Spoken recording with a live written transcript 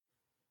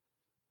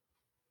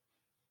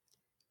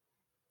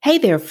Hey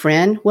there,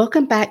 friend.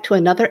 Welcome back to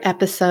another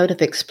episode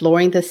of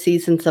Exploring the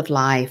Seasons of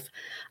Life,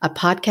 a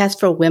podcast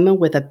for women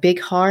with a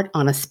big heart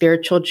on a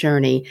spiritual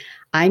journey.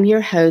 I'm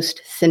your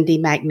host, Cindy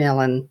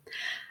McMillan.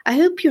 I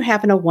hope you're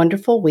having a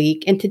wonderful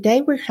week, and today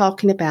we're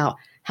talking about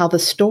how the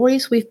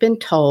stories we've been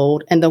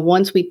told and the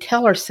ones we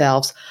tell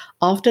ourselves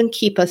often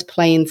keep us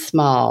playing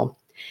small.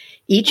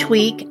 Each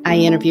week, I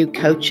interview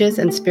coaches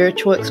and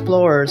spiritual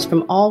explorers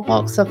from all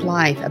walks of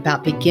life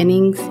about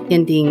beginnings,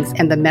 endings,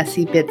 and the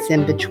messy bits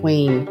in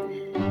between.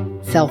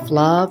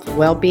 Self-love,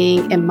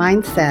 well-being, and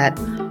mindset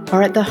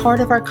are at the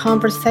heart of our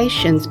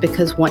conversations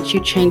because once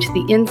you change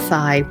the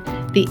inside,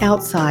 the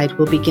outside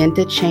will begin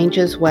to change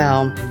as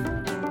well.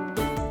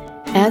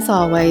 As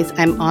always,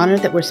 I'm honored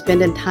that we're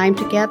spending time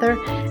together,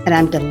 and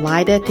I'm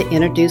delighted to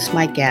introduce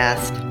my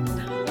guest.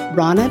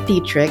 Rana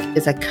Dietrich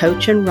is a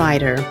coach and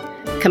writer,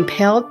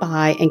 compelled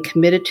by and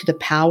committed to the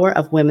power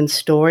of women's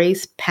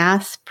stories,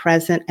 past,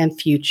 present, and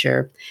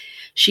future.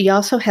 She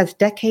also has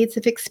decades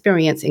of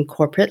experience in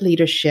corporate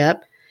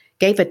leadership,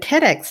 gave a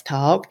TEDx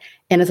talk,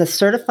 and is a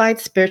certified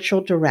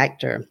spiritual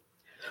director.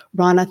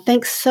 Rana,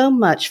 thanks so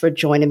much for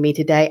joining me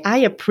today. I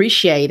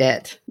appreciate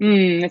it.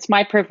 It's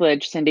my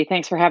privilege, Cindy.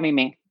 Thanks for having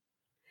me.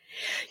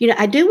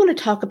 I do want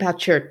to talk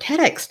about your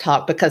TEDx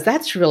talk because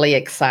that's really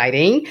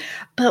exciting.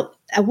 But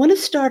I want to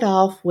start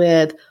off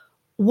with,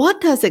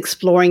 what does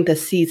exploring the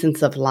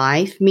seasons of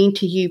life mean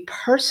to you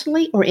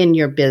personally or in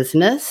your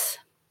business?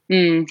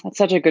 That's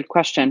such a good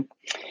question.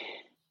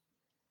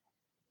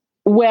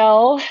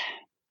 Well,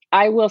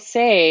 I will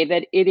say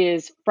that it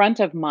is front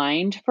of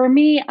mind for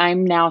me.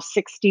 I'm now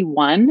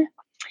 61,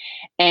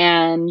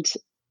 and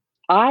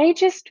I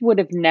just would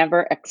have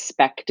never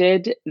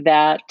expected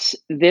that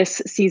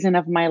this season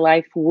of my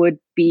life would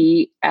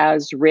be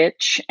as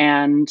rich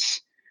and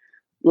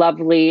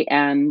lovely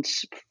and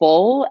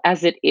full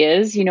as it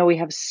is. You know, we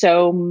have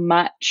so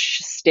much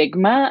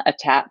stigma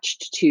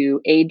attached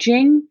to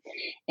aging,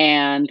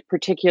 and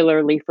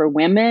particularly for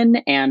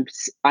women. And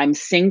I'm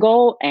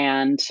single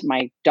and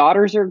my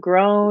daughters are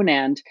grown.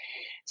 And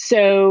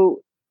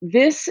so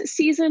this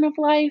season of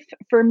life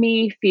for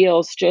me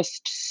feels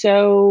just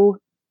so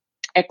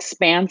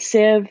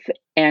expansive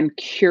and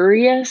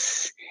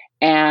curious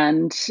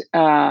and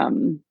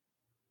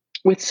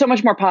with so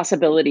much more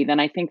possibility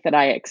than I think that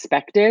I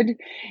expected,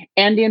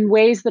 and in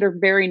ways that are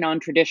very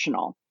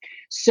non-traditional.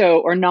 So,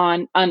 or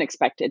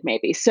unexpected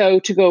maybe. So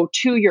to go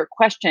to your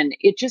question,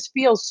 it just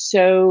feels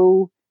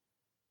so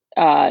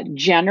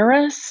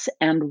generous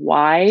and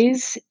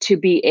wise to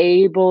be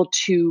able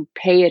to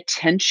pay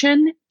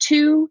attention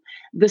to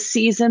the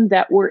season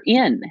that we're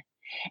in.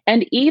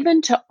 And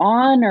even to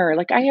honor,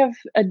 like I have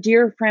a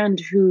dear friend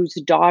whose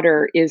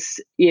daughter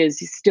is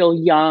still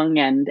young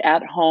and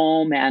at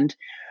home, and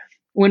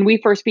when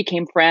we first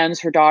became friends,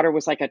 her daughter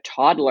was like a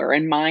toddler,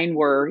 and mine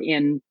were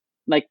in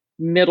like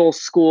middle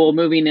school,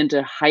 moving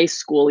into high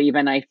school,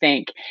 even, I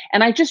think.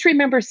 And I just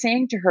remember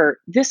saying to her,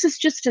 this is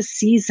just a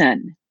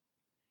season.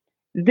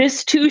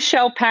 This too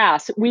shall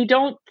pass. We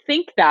don't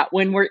think that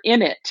when we're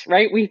in it,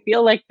 right? We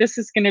feel like this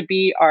is going to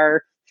be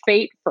our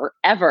fate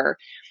forever.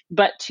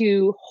 But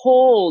to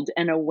hold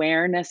an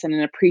awareness and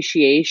an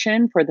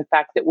appreciation for the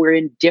fact that we're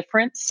in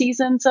different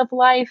seasons of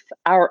life,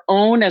 our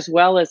own as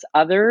well as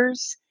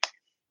others,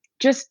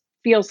 just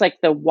feels like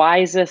the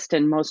wisest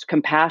and most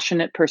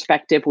compassionate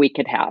perspective we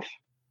could have.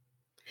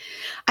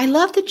 I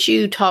love that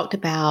you talked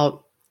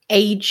about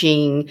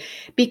aging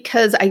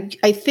because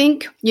I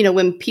think,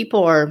 when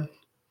people are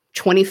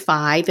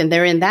 25 and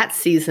they're in that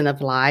season of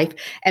life,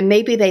 and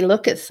maybe they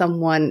look at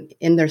someone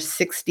in their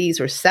 60s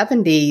or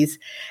 70s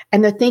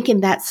and they're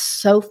thinking that's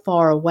so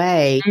far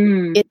away.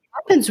 It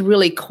happens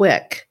really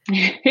quick.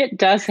 It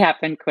does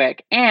happen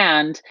quick.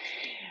 And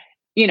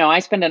I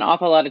spend an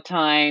awful lot of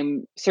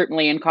time,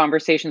 certainly in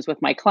conversations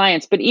with my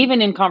clients, but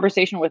even in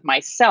conversation with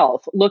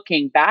myself,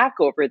 looking back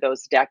over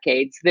those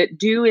decades that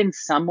do in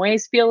some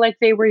ways feel like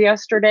they were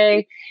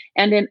yesterday,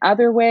 and in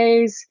other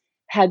ways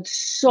had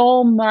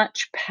so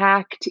much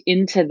packed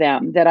into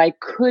them that I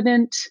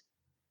couldn't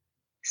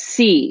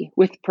see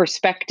with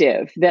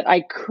perspective, that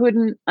I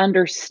couldn't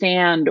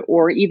understand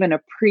or even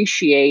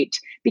appreciate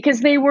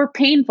because they were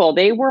painful,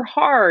 they were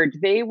hard,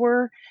 they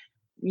were,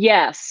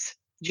 yes,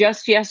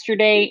 just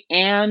yesterday.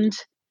 And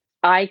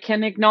I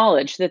can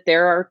acknowledge that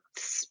there are,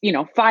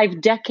 5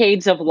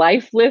 decades of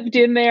life lived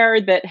in there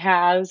that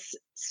has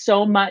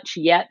so much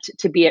yet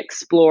to be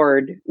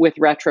explored with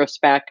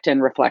retrospect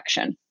and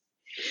reflection.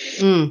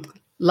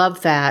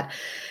 Love that.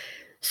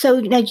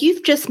 So now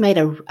you've just made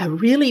a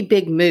really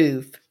big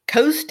move,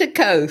 coast to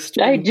coast,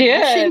 I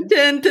did.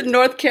 Washington to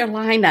North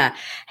Carolina.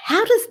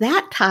 How does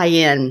that tie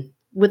in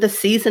with the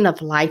season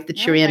of life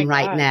that you're in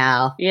right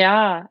now?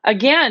 Yeah.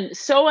 Again,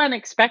 so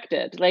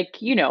unexpected. Like,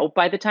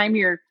 by the time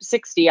you're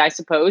 60, I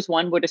suppose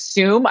one would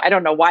assume, I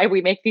don't know why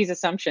we make these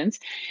assumptions,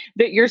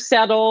 that you're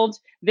settled,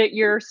 that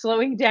you're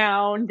slowing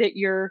down, that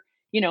you're,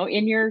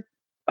 in your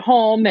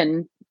home,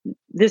 and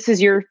this is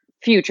your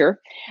future.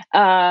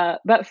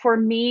 But for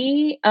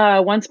me,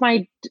 once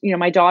my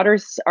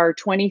daughters are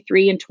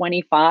 23 and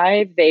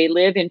 25, they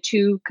live in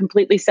two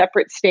completely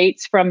separate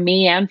states from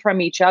me and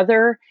from each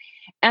other.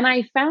 And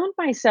I found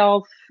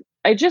myself,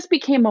 I just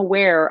became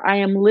aware I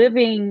am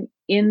living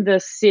in the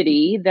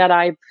city that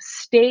I've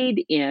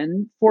stayed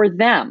in for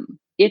them.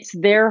 It's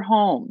their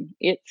home.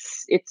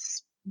 It's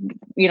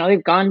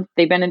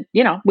they've been in,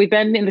 we've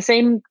been in the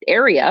same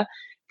area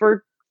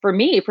for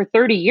me for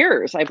 30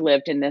 years. I've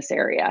lived in this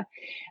area,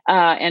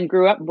 and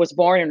was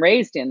born and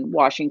raised in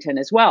Washington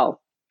as well.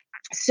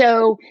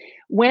 So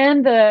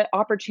when the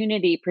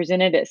opportunity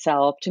presented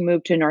itself to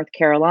move to North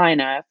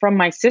Carolina from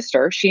my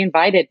sister, she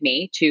invited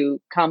me to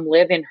come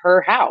live in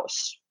her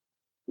house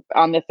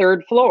on the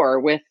third floor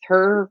with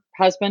her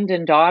husband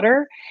and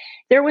daughter.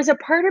 There was a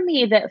part of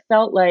me that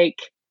felt like,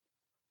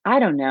 I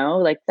don't know,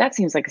 like that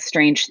seems like a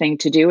strange thing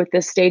to do at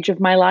this stage of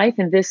my life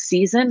in this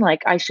season.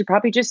 Like I should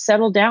probably just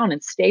settle down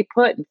and stay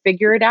put and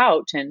figure it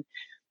out and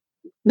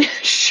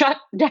shut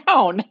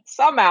down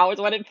somehow is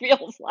what it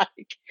feels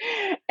like.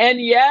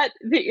 And yet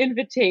the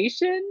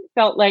invitation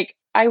felt like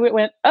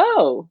went,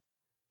 oh,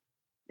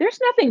 there's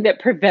nothing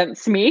that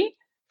prevents me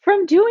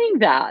from doing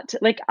that.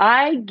 Like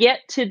I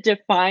get to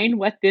define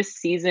what this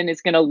season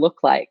is going to look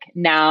like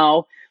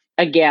now.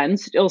 Again,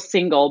 still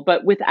single,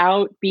 but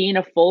without being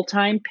a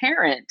full-time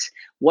parent.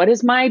 What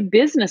does my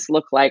business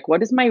look like? What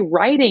does my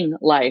writing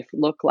life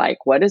look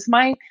like? What does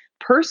my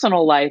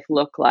personal life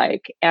look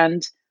like?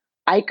 And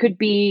I could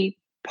be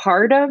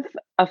part of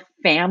a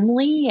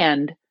family,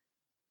 and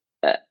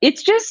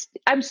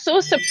I'm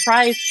so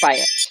surprised by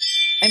it.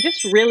 I'm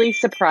just really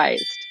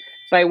surprised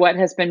by what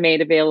has been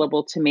made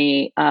available to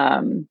me.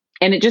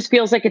 And it just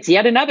feels like it's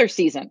yet another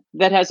season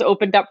that has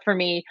opened up for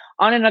me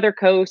on another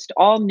coast,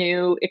 all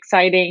new,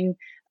 exciting,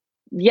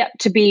 yet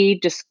to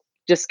be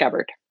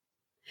discovered.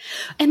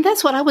 And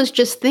that's what I was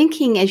just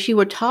thinking as you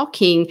were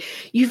talking.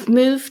 You've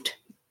moved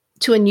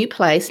to a new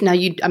place. Now,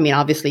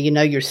 obviously,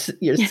 your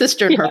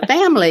sister and her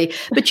family,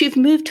 but you've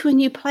moved to a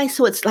new place.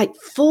 So it's like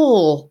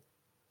full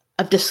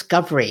of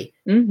discovery.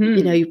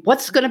 Mm-hmm.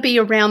 What's going to be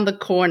around the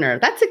corner.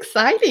 That's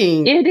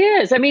exciting. It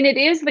is. I mean, it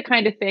is the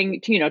kind of thing,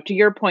 to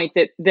your point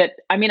that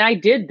I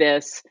did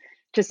this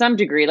to some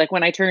degree. Like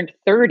when I turned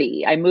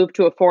 30, I moved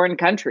to a foreign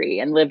country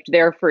and lived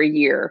there for a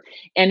year.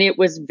 And it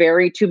was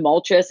very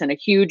tumultuous and a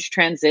huge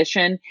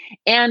transition.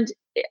 And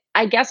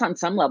I guess on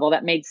some level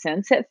that made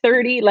sense at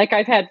 30. Like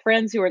I've had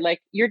friends who are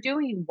like, you're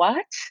doing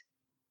what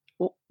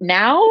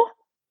now?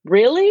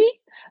 Really?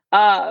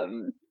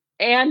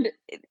 And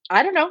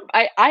I don't know.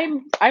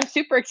 I'm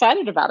super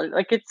excited about it.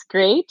 Like it's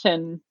great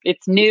and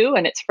it's new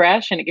and it's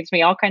fresh and it gives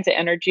me all kinds of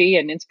energy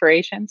and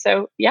inspiration.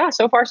 So yeah,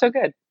 so far so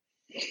good.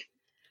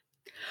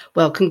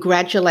 Well,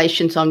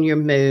 congratulations on your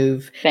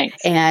move. Thanks.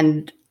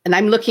 And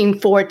I'm looking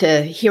forward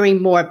to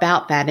hearing more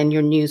about that in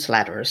your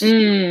newsletters.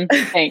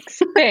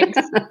 Thanks. Thanks.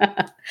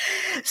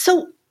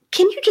 So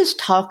can you just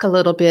talk a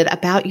little bit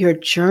about your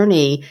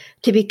journey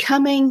to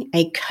becoming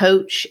a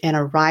coach and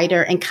a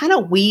writer and kind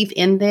of weave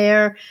in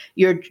there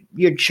your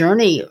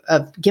journey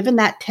of giving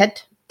that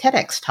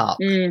TEDx talk?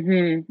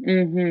 Mm-hmm.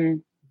 Mm-hmm.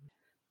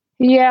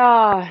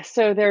 Yeah.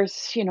 So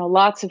there's,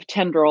 lots of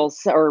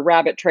tendrils or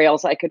rabbit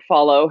trails I could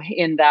follow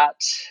in that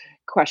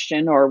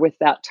question or with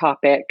that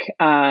topic.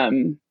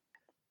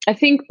 I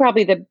think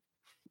probably the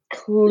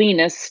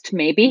cleanest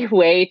maybe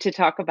way to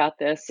talk about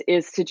this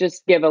is to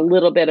just give a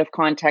little bit of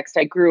context.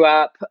 I grew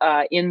up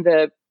in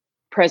the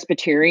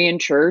Presbyterian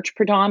church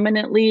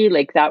predominantly.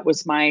 Like that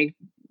was my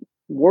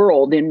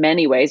world in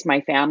many ways.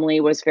 My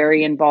family was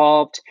very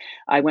involved.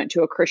 I went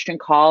to a Christian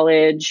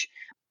college.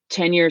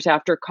 10 years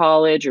after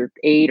college, or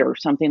 8 or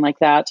something like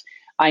that,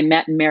 I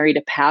met and married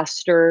a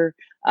pastor.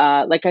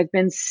 Like I've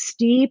been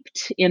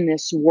steeped in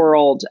this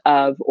world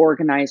of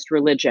organized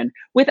religion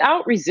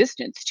without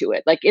resistance to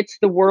it. Like it's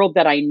the world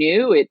that I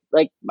knew. It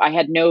like I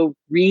had no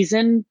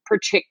reason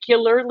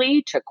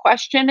particularly to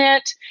question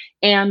it.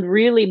 And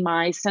really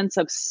my sense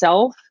of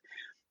self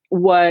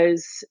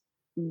was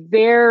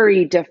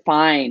very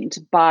defined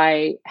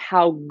by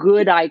how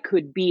good I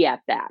could be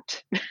at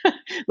that.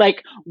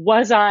 Like,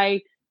 was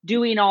I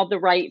doing all the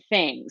right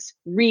things,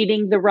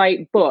 reading the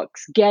right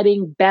books,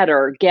 getting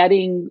better,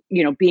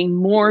 being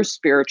more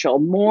spiritual,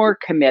 more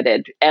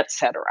committed,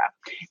 etc.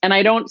 And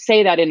I don't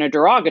say that in a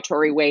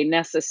derogatory way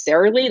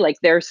necessarily. Like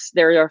there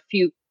are a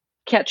few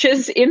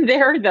catches in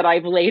there that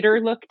I've later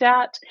looked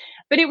at,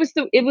 but it was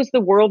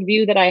the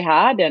worldview that I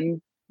had,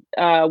 and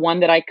one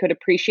that I could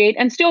appreciate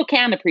and still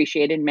can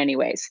appreciate in many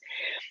ways.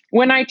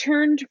 When I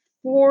turned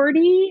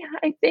 40,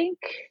 I think,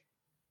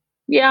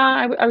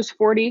 I was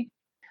 40.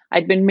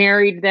 I'd been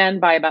married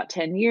then by about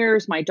 10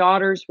 years. My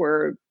daughters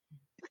were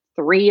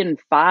 3 and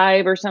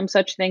 5 or some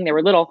such thing. They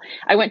were little.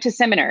 I went to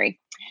seminary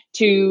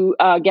to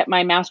get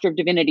my Master of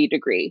Divinity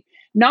degree.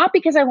 Not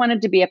because I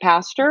wanted to be a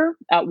pastor.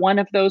 One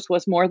of those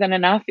was more than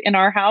enough in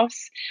our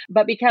house,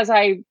 but because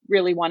I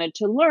really wanted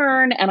to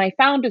learn. And I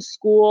found a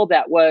school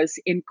that was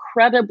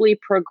incredibly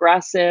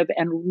progressive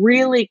and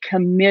really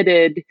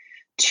committed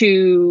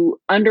to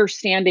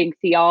understanding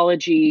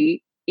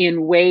theology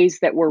in ways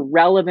that were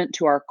relevant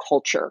to our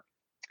culture.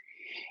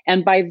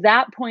 And by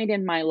that point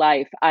in my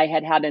life, I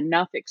had had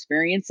enough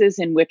experiences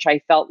in which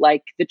I felt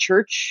like the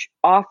church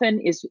often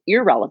is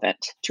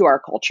irrelevant to our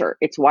culture.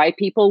 It's why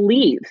people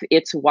leave.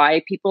 It's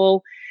why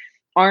people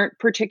aren't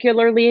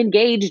particularly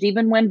engaged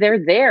even when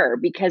they're there,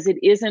 because it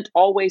isn't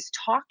always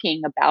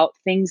talking about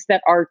things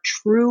that are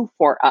true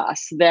for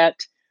us, that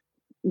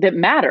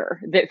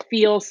matter, that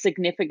feel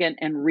significant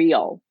and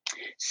real.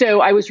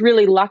 So I was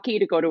really lucky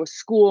to go to a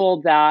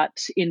school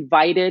that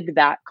invited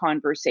that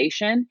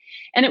conversation.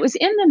 And it was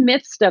in the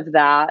midst of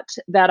that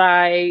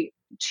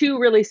two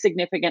really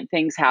significant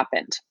things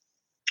happened.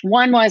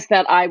 One was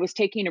that I was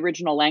taking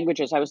original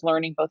languages. I was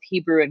learning both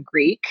Hebrew and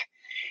Greek.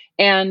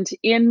 And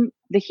in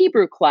the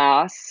Hebrew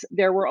class,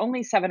 there were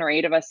only 7 or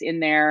 8 of us in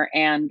there.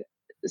 And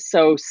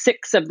so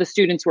 6 of the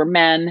students were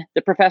men,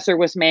 the professor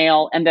was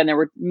male, and then there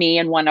were me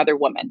and one other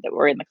woman that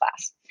were in the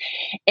class.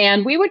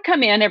 And we would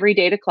come in every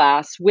day to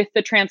class with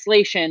the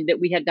translation that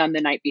we had done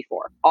the night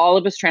before, all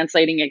of us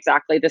translating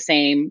exactly the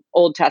same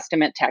Old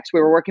Testament text.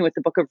 We were working with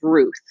the book of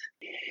Ruth,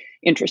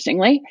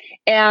 interestingly.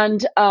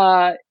 And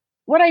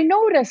what I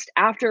noticed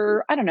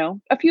after, I don't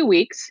know, a few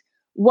weeks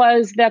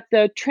was that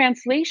the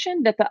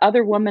translation that the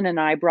other woman and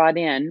I brought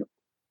in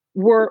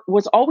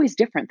was always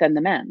different than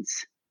the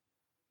men's.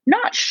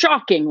 Not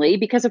shockingly,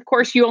 because of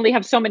course you only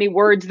have so many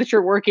words that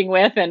you're working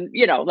with. And,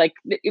 like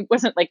it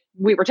wasn't like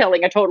we were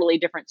telling a totally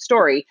different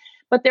story,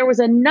 but there was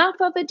enough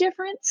of a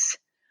difference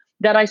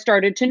that I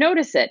started to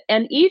notice it.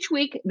 And each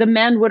week the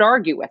men would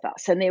argue with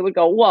us and they would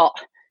go, well,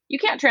 you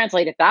can't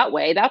translate it that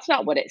way. That's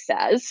not what it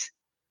says.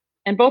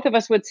 And both of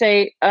us would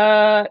say,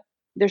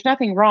 there's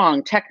nothing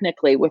wrong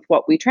technically with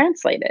what we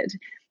translated.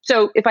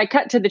 So if I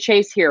cut to the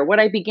chase here, what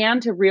I began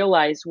to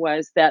realize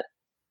was that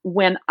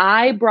when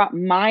I brought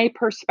my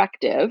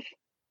perspective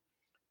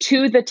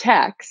to the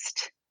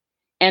text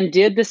and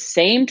did the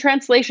same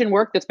translation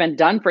work that's been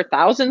done for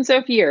thousands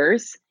of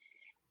years,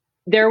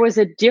 there was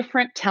a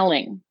different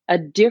telling, a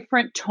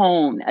different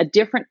tone, a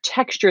different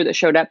texture that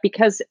showed up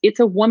because it's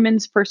a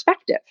woman's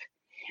perspective.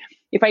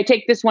 If I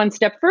take this one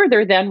step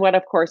further, then what,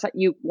 of course,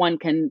 one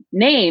can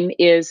name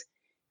is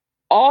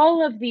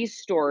all of these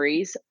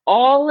stories,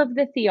 all of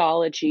the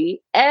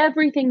theology,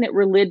 everything that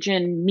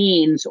religion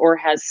means or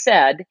has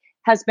said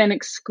has been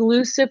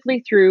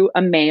exclusively through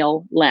a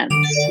male lens.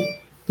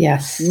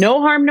 Yes. No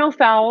harm, no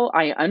foul.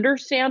 I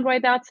understand why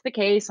that's the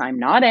case. I'm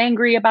not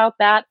angry about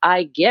that.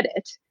 I get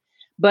it.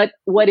 But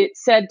what it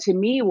said to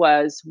me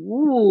was,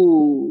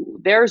 ooh,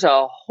 there's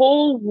a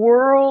whole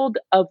world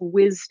of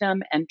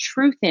wisdom and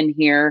truth in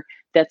here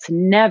that's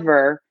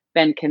never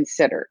been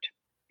considered.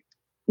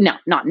 No,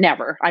 not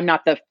never. I'm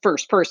not the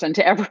first woman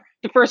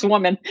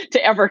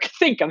to ever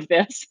think of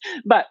this.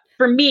 But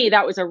for me,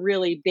 that was a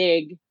really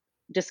big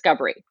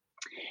discovery.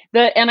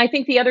 And I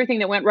think the other thing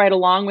that went right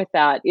along with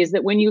that is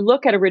that when you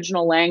look at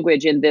original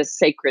language in this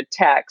sacred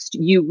text,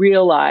 you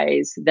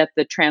realize that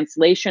the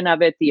translation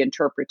of it, the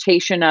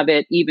interpretation of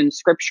it, even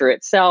scripture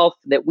itself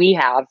that we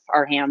have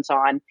our hands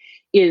on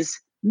is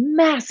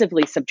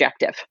massively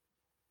subjective.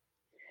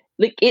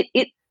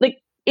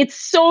 It's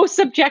so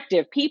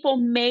subjective. People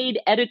made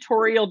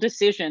editorial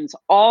decisions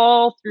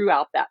all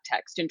throughout that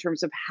text in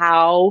terms of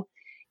how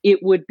it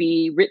would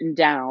be written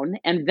down.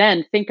 And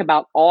then think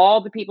about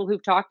all the people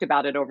who've talked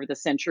about it over the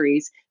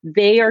centuries.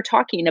 They are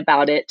talking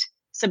about it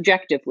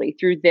subjectively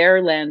through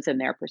their lens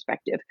and their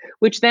perspective,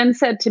 which then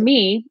said to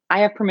me, I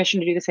have permission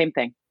to do the same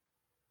thing.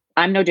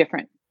 I'm no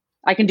different.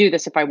 I can do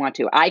this if I want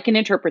to. I can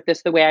interpret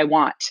this the way I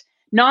want,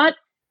 not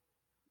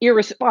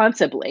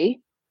irresponsibly,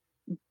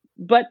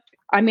 but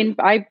I mean,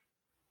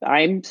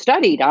 I'm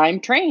studied, I'm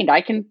trained,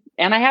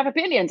 and I have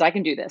opinions, I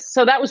can do this.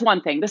 So that was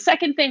one thing. The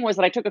second thing was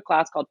that I took a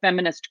class called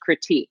Feminist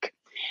Critique.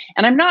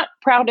 And I'm not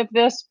proud of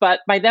this,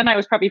 but by then I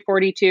was probably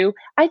 42.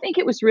 I think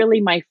it was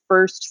really my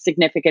first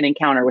significant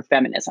encounter with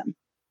feminism.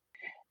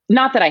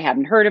 Not that I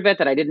hadn't heard of it,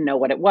 that I didn't know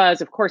what it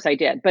was. Of course I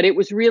did. But it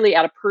was really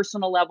at a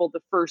personal level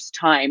the first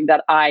time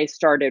that I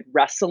started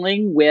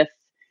wrestling with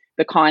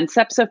the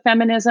concepts of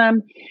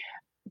feminism.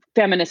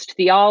 Feminist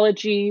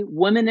theology,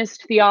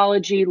 womanist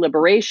theology,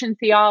 liberation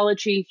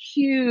theology,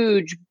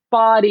 huge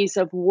bodies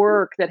of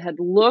work that had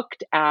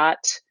looked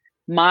at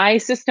my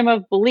system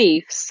of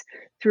beliefs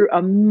through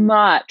a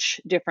much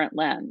different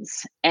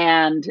lens.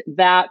 And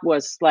that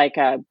was like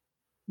a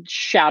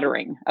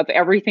shattering of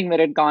everything that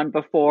had gone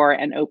before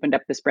and opened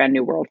up this brand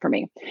new world for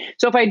me.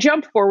 So if I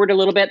jump forward a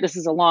little bit, this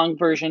is a long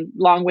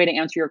way to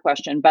answer your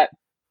question, but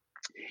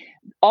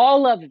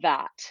all of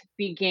that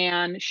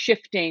began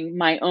shifting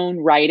my own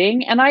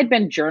writing. And I'd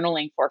been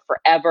journaling for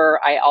forever.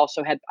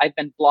 I've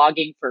been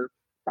blogging for,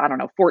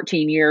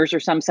 14 years or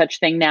some such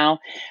thing now.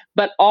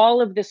 But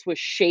all of this was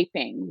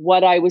shaping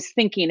what I was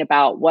thinking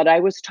about, what I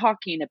was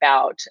talking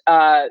about.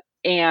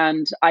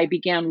 And I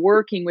began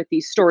working with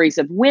these stories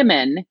of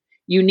women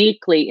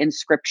uniquely in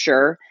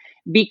scripture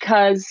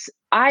because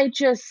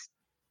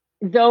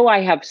though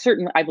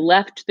I've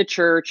left the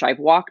church, I've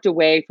walked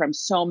away from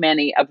so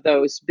many of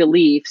those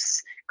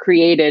beliefs,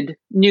 created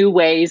new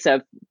ways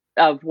of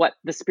of what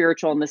the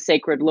spiritual and the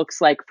sacred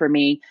looks like for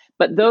me.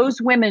 But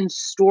those women's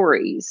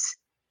stories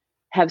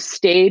have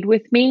stayed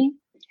with me.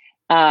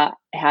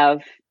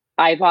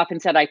 I've often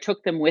said I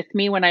took them with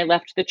me when I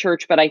left the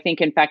church, but I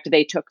think in fact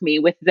they took me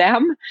with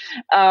them.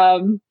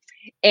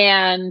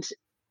 And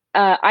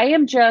I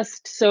am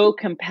just so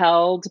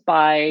compelled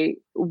by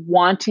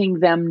wanting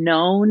them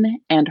known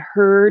and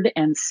heard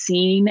and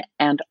seen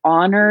and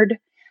honored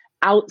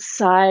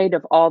outside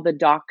of all the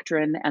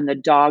doctrine and the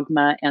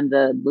dogma and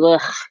the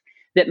ugh,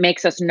 that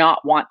makes us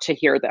not want to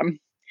hear them,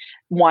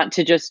 want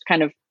to just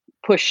kind of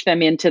push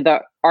them into the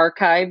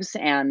archives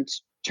and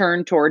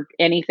turn toward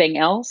anything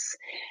else.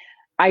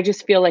 I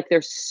just feel like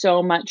there's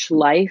so much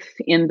life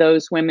in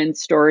those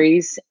women's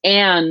stories.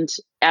 And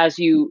as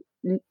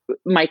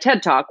my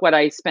TED Talk, what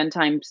I spend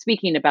time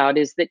speaking about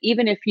is that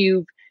even if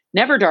you've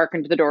never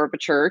darkened the door of a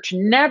church,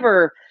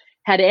 never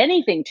had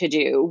anything to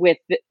do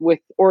with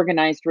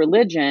organized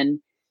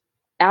religion,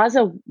 as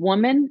a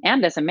woman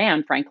and as a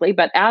man, frankly,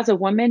 but as a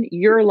woman,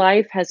 your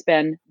life has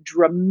been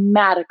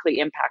dramatically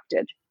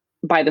impacted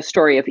by the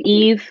story of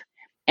Eve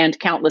and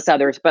countless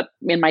others. But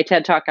in my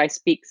TED Talk, I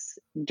speak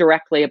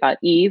directly about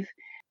Eve,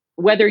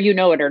 whether you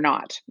know it or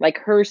not. Like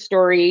her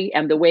story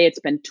and the way it's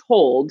been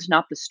told,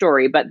 not the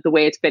story, but the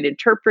way it's been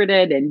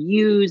interpreted and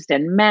used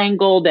and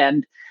mangled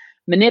and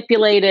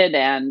manipulated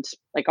and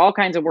like all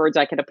kinds of words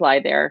I could apply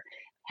there,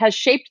 has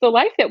shaped the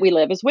life that we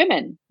live as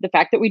women. The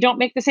fact that we don't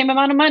make the same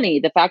amount of money,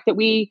 the fact that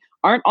we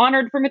aren't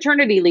honored for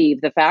maternity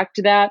leave, the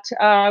fact that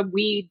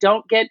we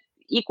don't get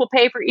equal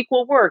pay for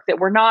equal work, that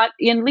we're not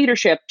in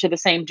leadership to the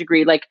same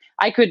degree. Like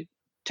I could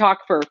talk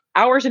for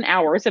hours and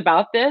hours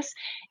about this.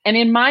 And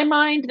in my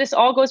mind, this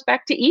all goes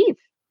back to Eve,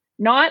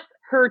 not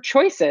her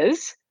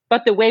choices,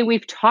 but the way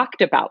we've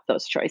talked about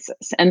those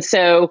choices. And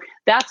so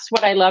that's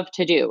what I love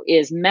to do,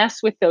 is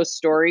mess with those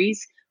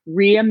stories,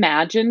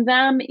 reimagine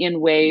them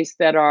in ways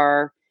that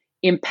are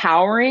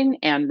empowering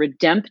and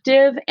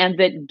redemptive and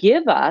that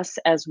give us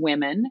as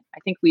women, I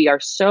think we are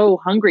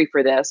so hungry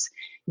for this,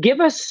 give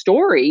us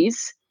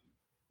stories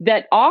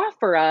that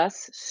offer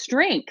us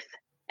strength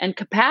and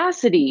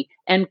capacity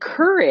and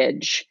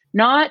courage,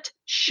 not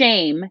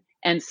shame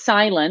and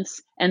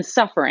silence and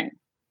suffering.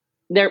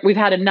 We've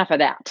had enough of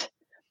that.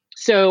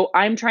 So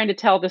I'm trying to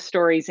tell the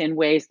stories in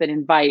ways that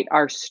invite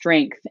our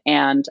strength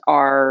and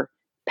our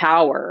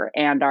power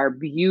and our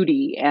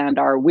beauty and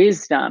our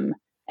wisdom.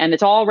 And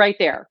it's all right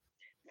there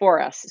for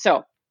us.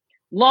 So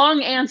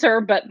long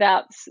answer, but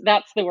that's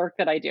the work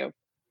that I do.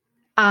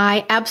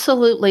 I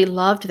absolutely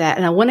loved that.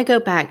 And I want to go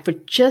back for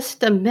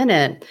just a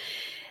minute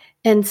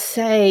and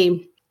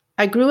say,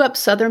 I grew up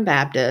Southern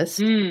Baptist,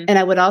 and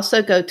I would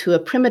also go to a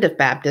primitive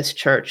Baptist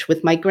church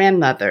with my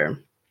grandmother.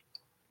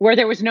 Where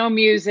there was no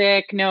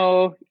music,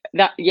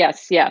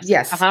 yes.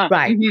 Yes,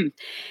 right. Mm-hmm.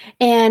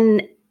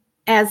 And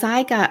as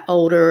I got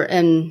older,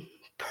 and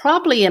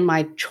probably in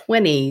my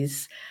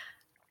 20s,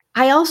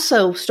 I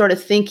also started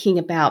thinking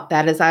about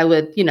that as I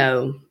would,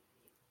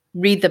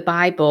 read the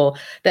Bible,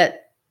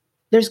 that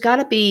there's got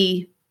to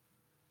be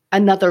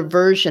another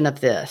version of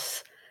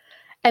this.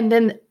 And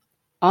then,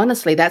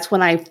 honestly, that's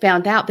when I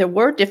found out there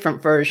were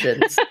different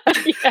versions.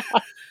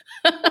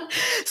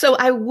 So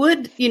I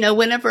would,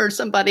 whenever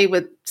somebody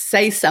would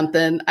say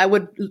something, I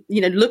would,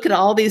 look at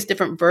all these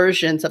different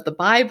versions of the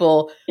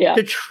Bible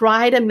to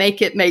try to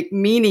make it make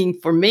meaning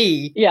for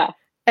me. Yeah.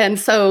 And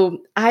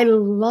so I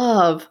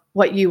love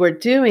what you were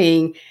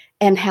doing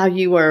and how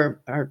you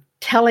are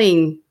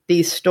telling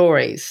these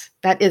stories.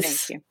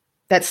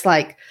 That's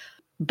like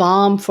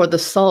balm for the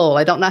soul.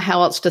 I don't know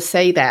how else to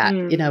say that.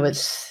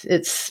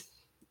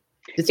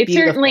 It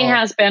certainly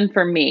has been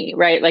for me,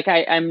 right? Like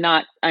I'm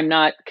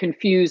not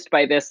confused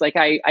by this. Like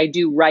I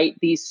do write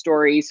these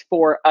stories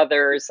for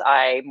others.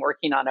 I'm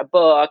working on a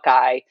book.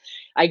 I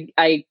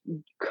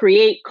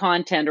create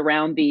content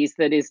around these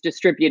that is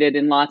distributed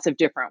in lots of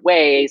different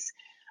ways.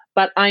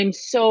 But I'm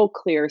so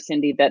clear,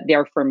 Cindy, that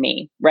they're for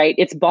me, right?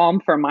 It's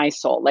balm for my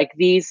soul. Like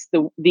these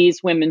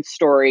women's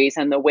stories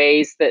and the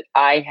ways that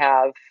I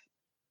have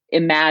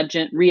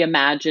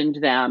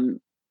reimagined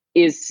them,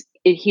 it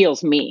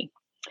heals me.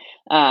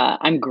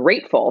 I'm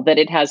grateful that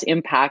it has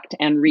impact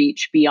and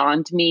reach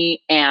beyond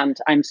me. And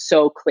I'm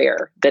so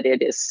clear that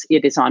it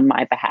is on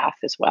my behalf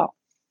as well.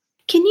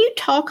 Can you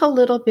talk a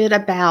little bit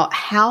about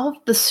how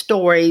the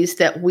stories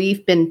that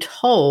we've been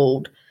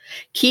told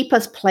keep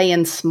us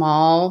playing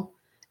small,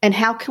 and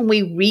how can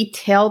we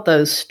retell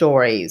those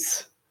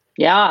stories?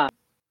 Yeah,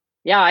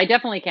 I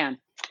definitely can.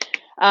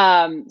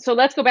 So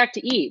let's go back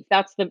to Eve.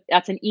 That's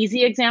an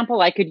easy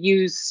example. I could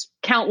use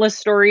countless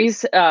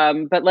stories,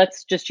 but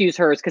let's just use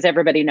hers because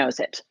everybody knows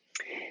it.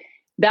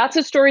 That's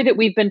a story that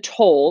we've been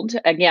told,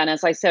 again,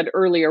 as I said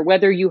earlier,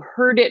 whether you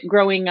heard it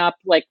growing up,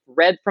 like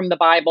read from the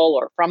Bible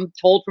or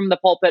told from the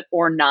pulpit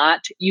or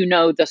not, you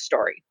know the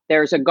story.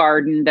 There's a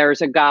garden,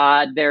 there's a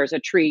God, there's a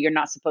tree you're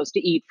not supposed to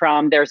eat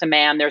from, there's a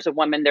man, there's a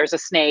woman, there's a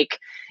snake.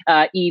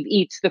 Eve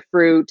eats the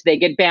fruit, they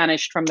get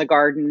banished from the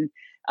garden.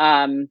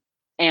 And,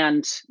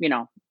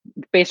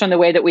 based on the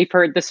way that we've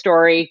heard the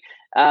story,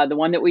 the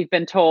one that we've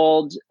been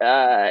told,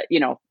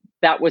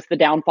 that was the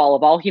downfall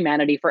of all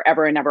humanity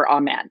forever and ever.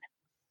 Amen.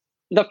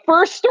 The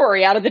first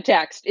story out of the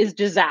text is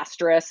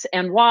disastrous.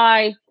 And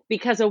why?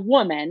 Because a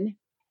woman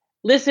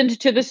listened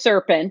to the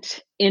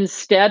serpent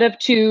instead of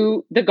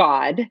to the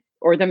God,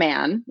 or the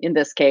man, in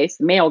this case,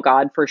 male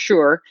God for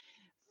sure,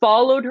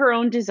 followed her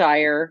own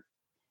desire,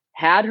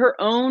 had her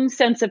own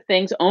sense of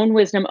things, own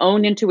wisdom,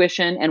 own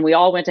intuition, and we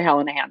all went to hell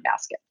in a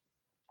handbasket.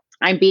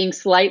 I'm being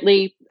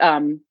slightly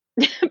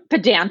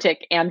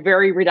pedantic and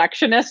very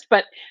reductionist,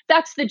 but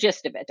that's the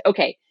gist of it.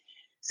 Okay.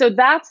 So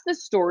that's the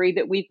story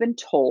that we've been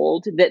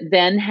told that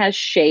then has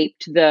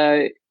shaped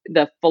the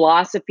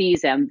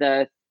philosophies and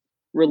the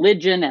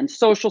religion and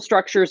social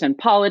structures and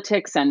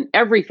politics and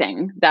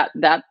everything that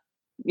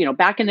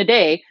back in the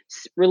day,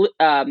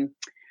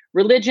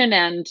 religion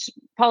and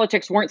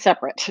politics weren't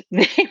separate.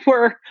 They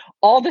were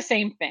all the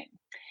same thing.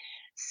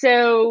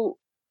 So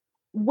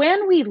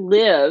when we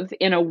live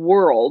in a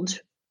world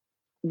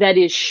that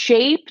is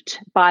shaped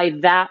by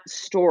that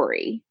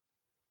story,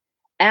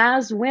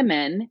 as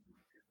women,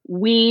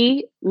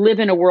 we live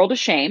in a world of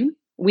shame.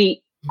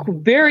 We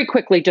very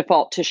quickly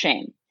default to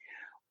shame,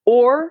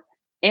 or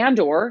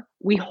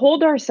we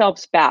hold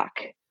ourselves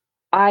back.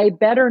 I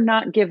better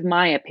not give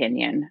my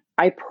opinion.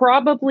 I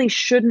probably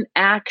shouldn't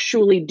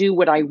actually do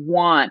what I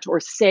want or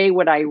say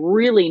what I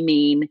really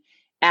mean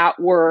at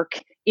work,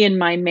 in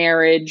my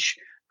marriage,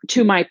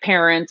 to my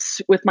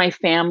parents, with my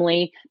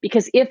family,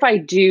 because if I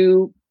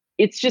do,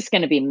 it's just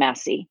going to be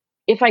messy.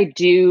 If I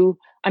do,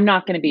 I'm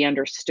not going to be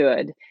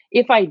understood.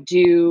 If I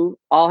do,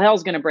 all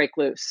hell's going to break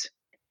loose.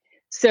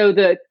 So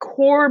the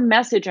core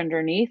message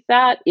underneath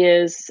that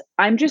is,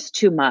 I'm just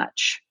too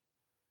much.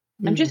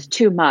 I'm just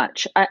too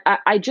much.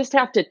 I just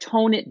have to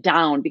tone it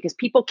down because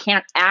people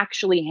can't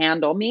actually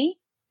handle me.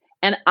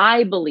 And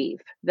I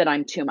believe that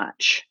I'm too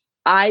much.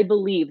 I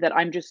believe that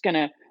I'm just going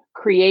to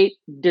create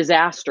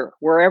disaster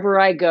wherever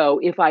I go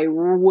if I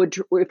were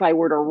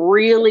to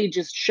really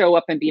just show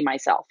up and be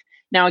myself.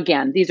 Now,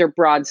 again, these are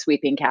broad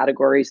sweeping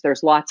categories.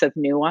 There's lots of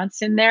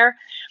nuance in there.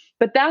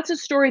 But that's a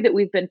story that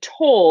we've been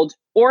told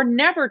or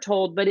never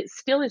told, but it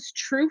still is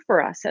true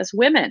for us as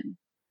women.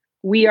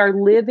 We are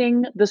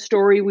living the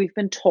story we've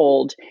been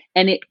told,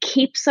 and it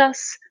keeps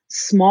us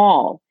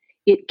small.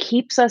 It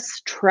keeps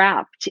us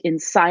trapped in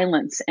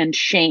silence and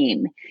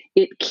shame.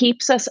 It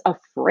keeps us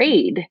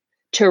afraid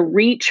to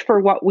reach for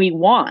what we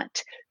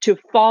want, to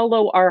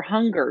follow our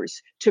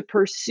hungers, to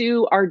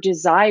pursue our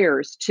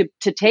desires, to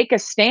take a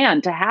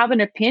stand, to have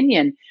an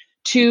opinion,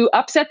 to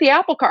upset the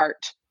apple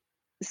cart.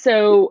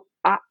 So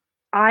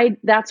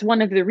that's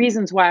one of the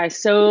reasons why I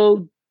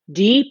so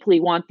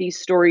deeply want these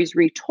stories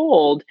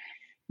retold,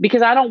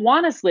 because I don't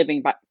want us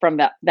living from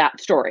that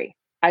story.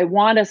 I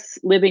want us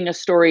living a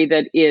story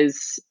that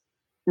is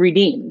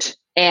redeemed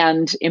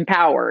and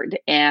empowered.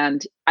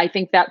 And I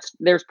think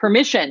there's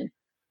permission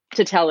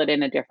to tell it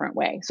in a different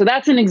way. So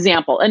that's an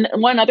example. And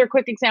one other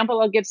quick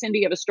example I'll give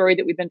Cindy of a story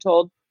that we've been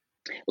told.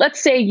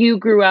 Let's say you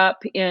grew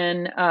up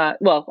in,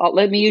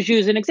 let me use you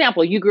as an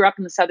example. You grew up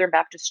in the Southern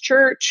Baptist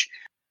Church.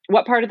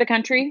 What part of the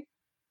country?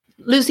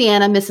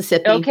 Louisiana,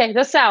 Mississippi. Okay,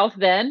 the South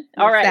then.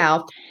 All right.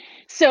 South.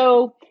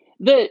 So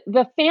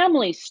the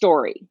family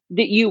story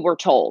that you were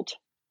told,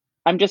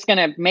 I'm just going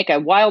to make a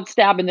wild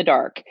stab in the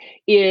dark,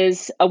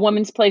 is a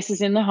woman's place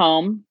is in the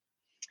home.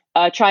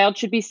 A child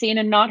should be seen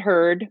and not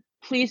heard.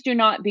 Please do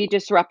not be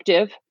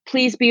disruptive.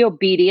 Please be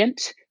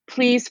obedient.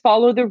 Please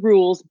follow the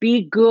rules.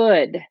 Be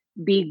good.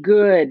 Be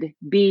good.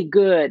 Be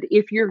good.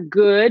 If you're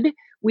good,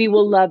 we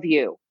will love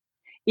you.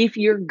 If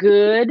you're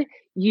good,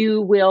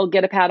 you will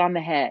get a pat on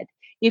the head.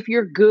 If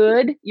you're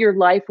good, your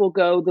life will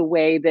go the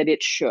way that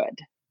it should.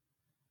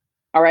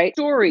 All right.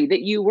 Story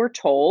that you were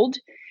told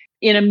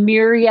in a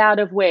myriad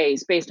of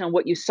ways based on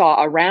what you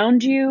saw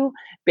around you,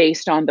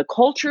 based on the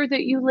culture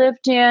that you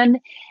lived in.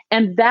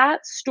 And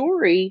that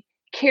story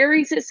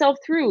carries itself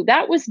through.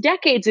 That was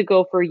decades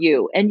ago for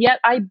you. And yet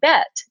I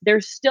bet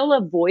there's still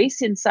a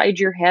voice inside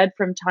your head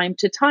from time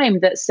to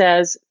time that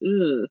says,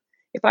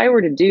 if I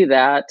were to do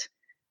that,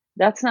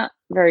 that's not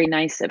very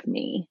nice of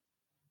me.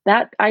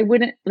 That I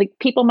wouldn't, like,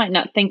 people might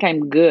not think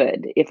I'm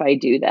good if I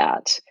do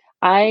that.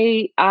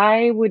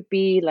 I would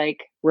be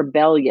like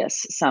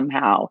rebellious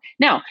somehow.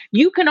 Now,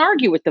 you can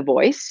argue with the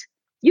voice.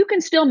 You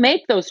can still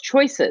make those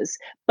choices,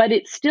 but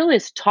it still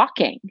is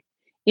talking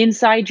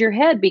inside your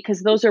head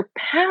because those are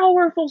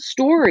powerful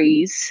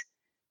stories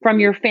from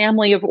your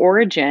family of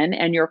origin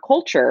and your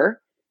culture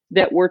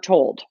that we're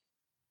told.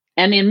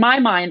 And in my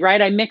mind,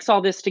 right, I mix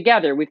all this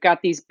together. We've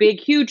got these big,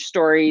 huge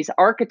stories,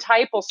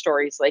 archetypal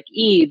stories like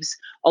Eve's,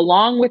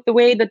 along with the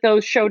way that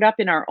those showed up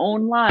in our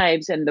own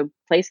lives and the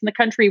place in the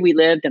country we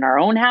lived, in our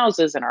own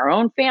houses and our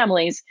own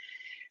families.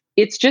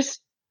 It's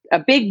just a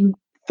big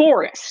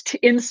forest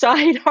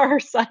inside our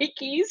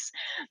psyches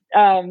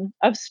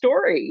of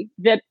story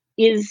that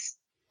is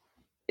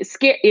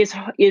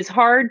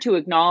hard to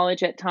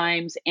acknowledge at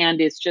times,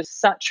 and is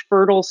just such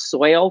fertile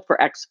soil for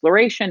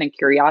exploration and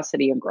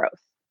curiosity and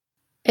growth.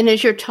 And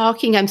as you're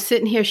talking, I'm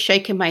sitting here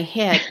shaking my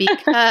head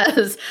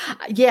because,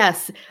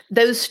 yes,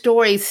 those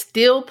stories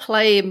still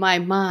play in my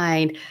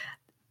mind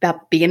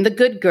about being the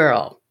good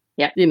girl.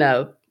 Yeah. You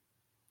know,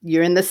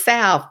 you're in the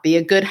South, be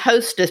a good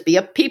hostess, be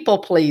a people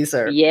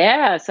pleaser.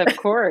 Yes, of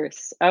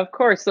course. Of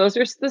course. Those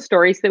are the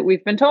stories that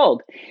we've been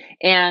told.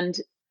 And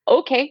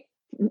okay,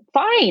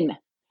 fine.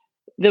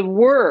 The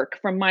work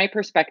from my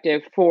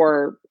perspective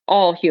for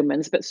all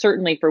humans, but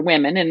certainly for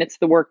women, and it's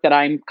the work that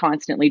I'm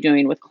constantly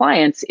doing with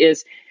clients,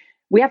 is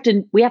we have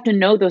to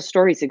know those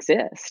stories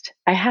exist.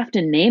 I have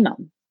to name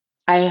them.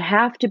 I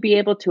have to be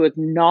able to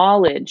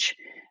acknowledge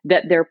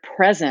that they're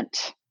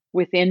present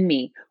within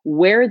me,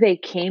 where they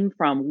came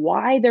from,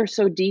 why they're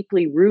so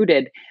deeply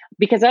rooted,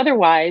 because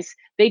otherwise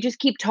they just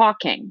keep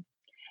talking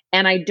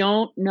and I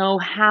don't know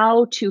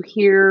how to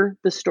hear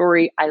the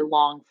story I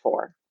long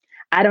for.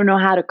 I don't know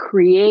how to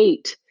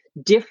create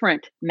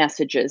different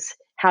messages,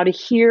 how to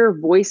hear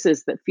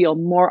voices that feel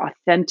more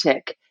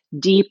authentic,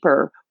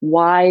 deeper,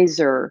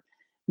 wiser,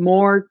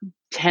 more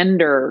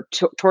tender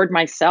toward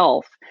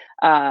myself.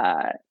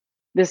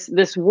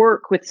 This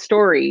work with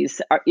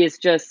stories is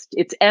just,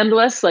 it's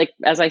endless. Like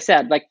as I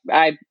said, like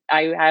I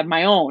have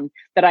my own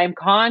that I'm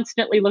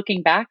constantly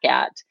looking back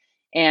at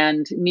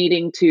and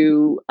needing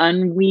to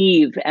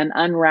unweave and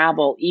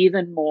unravel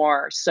even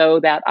more so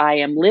that I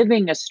am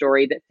living a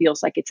story that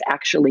feels like it's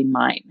actually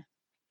mine.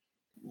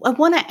 I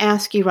want to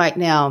ask you right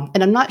now,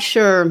 and I'm not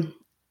sure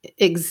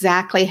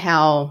exactly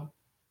how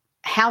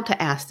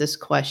to ask this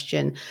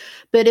question,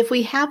 but if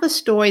we have a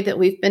story that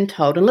we've been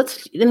told, and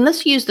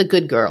let's use the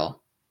good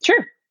girl.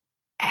 Sure.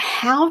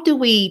 How do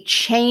we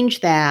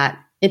change that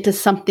into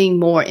something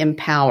more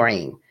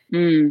empowering?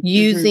 Mm-hmm.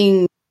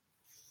 Using,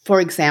 for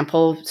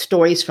example,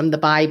 stories from the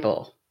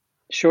Bible.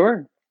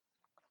 Sure.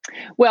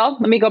 Well,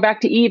 let me go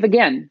back to Eve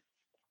again.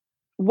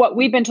 What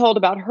we've been told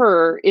about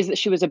her is that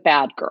she was a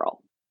bad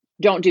girl.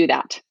 Don't do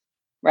that,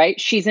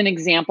 right? She's an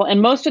example. And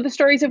most of the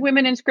stories of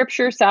women in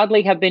scripture,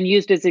 sadly, have been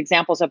used as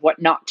examples of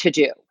what not to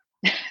do,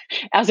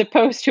 as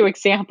opposed to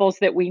examples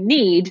that we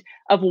need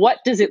of what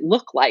does it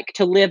look like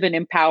to live an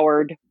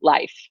empowered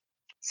life.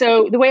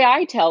 So the way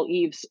I tell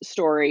Eve's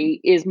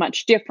story is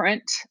much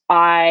different.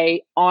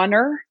 I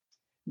honor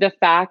the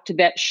fact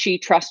that she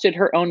trusted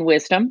her own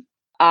wisdom.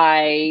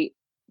 I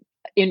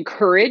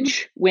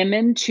encourage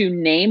women to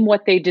name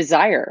what they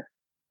desire,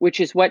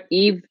 which is what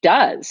Eve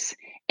does,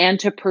 and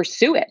to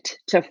pursue it,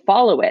 to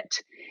follow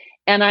it.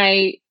 And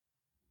I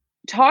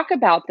talk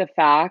about the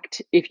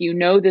fact, if you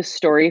know this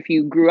story, if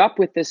you grew up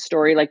with this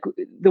story, like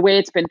the way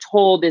it's been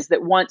told is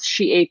that once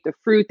she ate the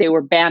fruit, they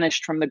were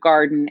banished from the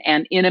garden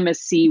and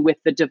intimacy with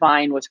the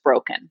divine was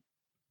broken,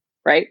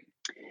 right?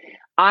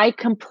 I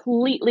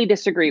completely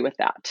disagree with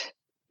that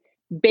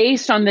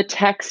based on the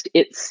text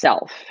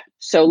itself.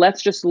 So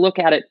let's just look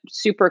at it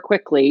super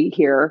quickly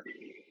here.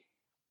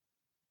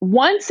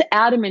 Once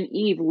Adam and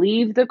Eve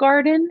leave the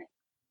garden,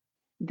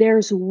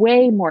 there's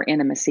way more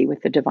intimacy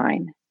with the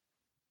divine.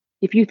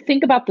 If you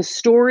think about the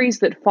stories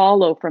that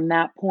follow from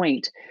that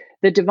point,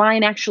 the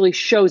divine actually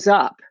shows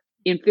up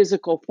in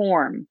physical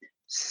form,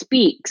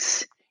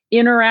 speaks,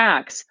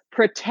 interacts,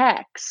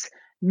 protects,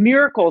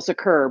 miracles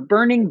occur,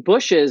 burning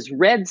bushes,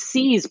 red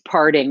seas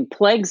parting,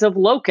 plagues of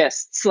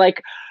locusts.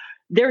 Like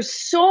there's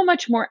so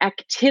much more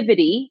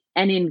activity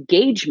and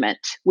engagement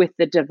with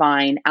the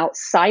divine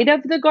outside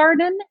of the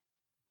garden.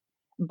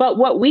 But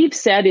what we've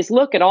said is,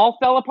 look, it all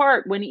fell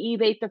apart when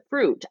Eve ate the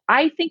fruit.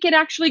 I think it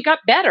actually got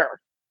better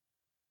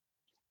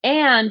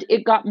and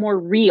it got more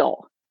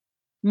real.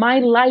 My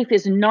life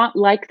is not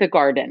like the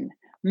garden.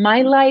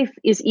 My life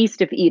is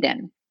east of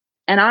Eden.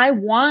 And I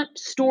want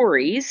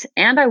stories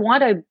and I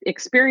want an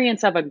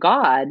experience of a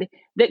God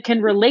that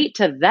can relate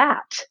to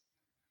that,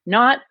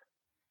 not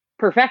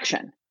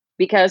perfection,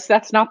 because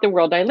that's not the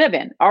world I live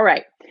in. All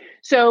right.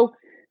 So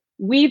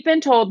we've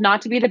been told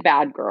not to be the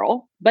bad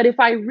girl, but if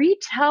I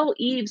retell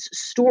Eve's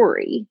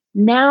story,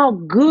 now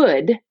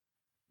good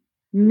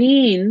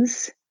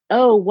means,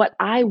 oh, what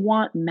I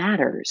want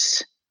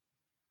matters.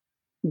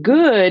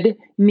 Good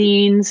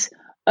means,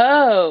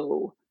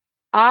 oh,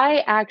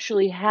 I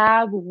actually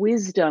have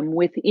wisdom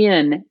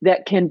within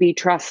that can be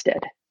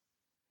trusted.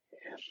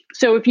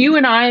 So if you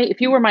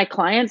were my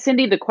client,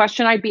 Cindy, the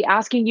question I'd be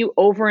asking you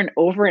over and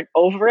over and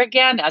over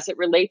again as it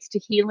relates to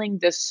healing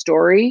this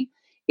story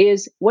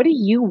is, what do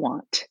you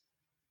want?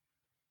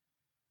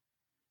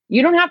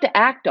 You don't have to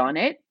act on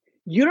it.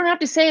 You don't have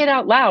to say it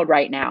out loud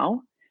right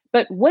now,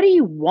 but what do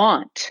you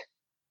want?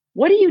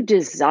 What do you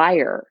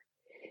desire?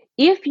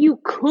 If you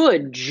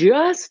could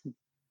just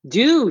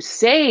do,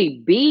 say,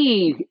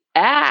 be,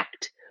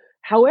 act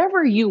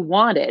however you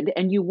wanted,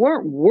 and you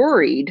weren't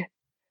worried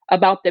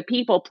about the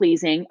people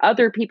pleasing,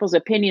 other people's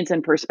opinions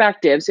and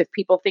perspectives, if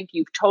people think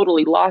you've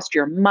totally lost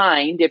your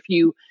mind, if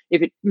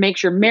it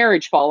makes your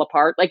marriage fall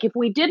apart, like if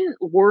we didn't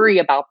worry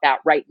about that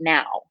right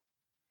now,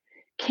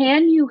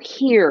 can you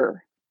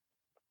hear?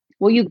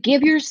 Will you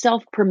give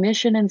yourself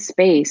permission and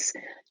space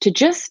to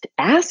just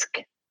ask,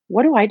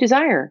 what do I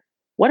desire?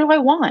 What do I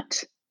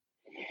want?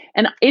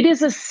 And it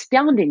is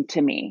astounding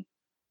to me.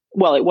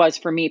 Well, it was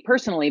for me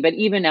personally, but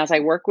even as I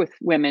work with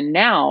women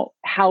now,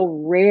 how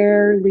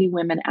rarely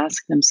women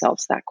ask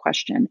themselves that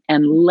question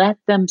and let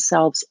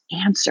themselves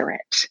answer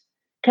it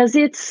because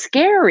it's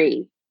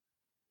scary.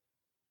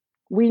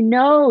 we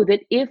know that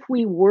if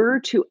we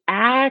were to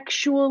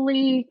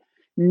actually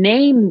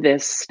name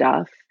this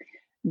stuff,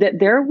 that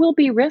there will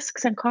be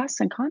risks and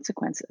costs and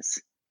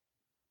consequences.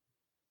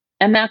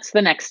 And that's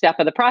the next step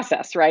of the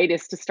process, right?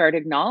 Is to start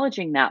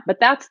acknowledging that.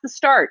 But that's the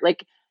start.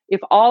 Like, if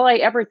all I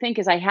ever think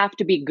is I have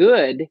to be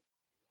good,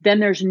 then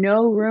there's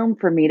no room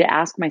for me to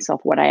ask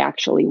myself what I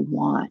actually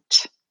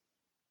want.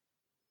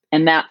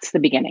 And that's the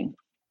beginning.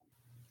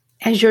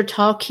 As you're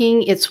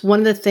talking, it's one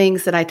of the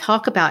things that I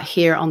talk about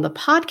here on the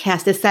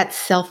podcast is that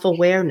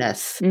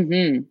self-awareness.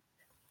 Mm-hmm.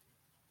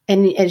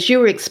 And as you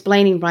were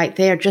explaining right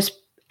there, just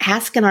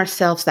asking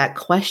ourselves that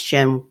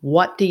question,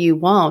 what do you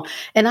want?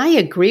 And I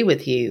agree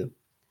with you.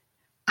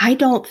 I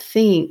don't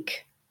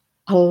think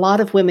a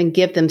lot of women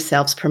give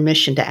themselves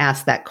permission to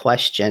ask that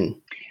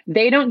question.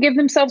 They don't give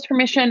themselves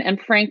permission. And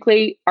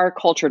frankly, our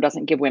culture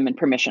doesn't give women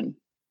permission.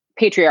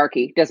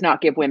 Patriarchy does not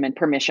give women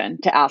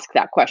permission to ask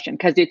that question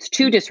because it's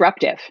too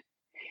disruptive.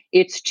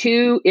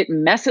 It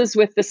messes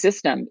with the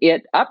system.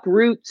 It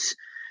uproots,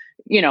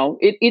 it's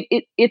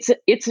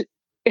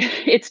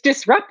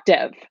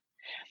disruptive.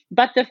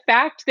 But the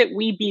fact that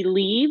we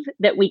believe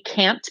that we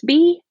can't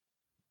be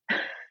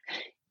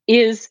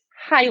is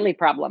highly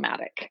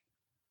problematic.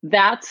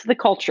 That's the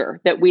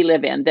culture that we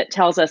live in that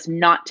tells us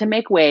not to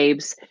make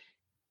waves.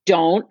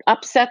 Don't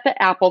upset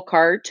the apple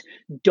cart.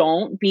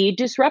 Don't be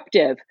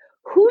disruptive.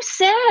 Who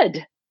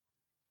said?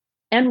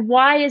 And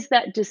why is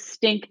that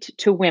distinct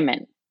to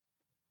women?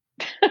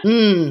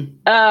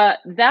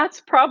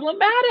 That's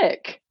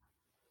problematic.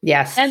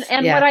 Yes. And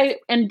yes.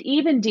 and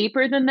even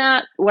deeper than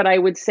that, what I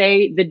would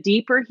say, the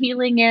deeper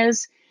healing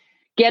is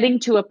getting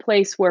to a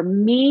place where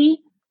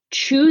me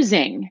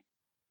choosing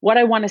what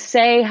I want to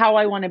say, how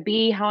I want to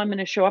be, how I'm going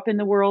to show up in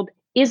the world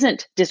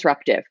isn't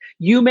disruptive.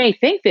 You may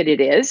think that it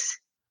is,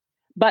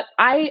 but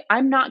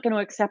I'm not going to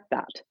accept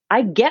that.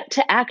 I get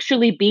to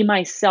actually be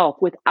myself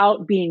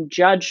without being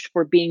judged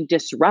for being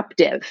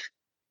disruptive.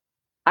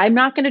 I'm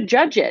not going to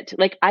judge it.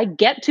 Like, I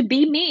get to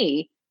be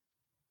me,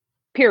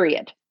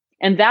 period.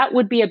 And that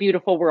would be a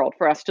beautiful world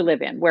for us to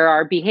live in, where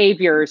our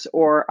behaviors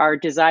or our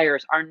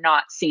desires are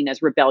not seen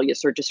as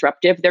rebellious or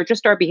disruptive. They're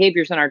just our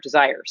behaviors and our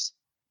desires,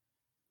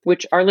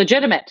 which are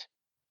legitimate.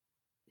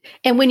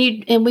 And when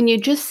you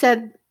just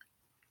said,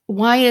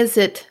 why is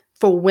it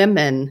for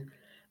women?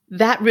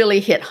 That really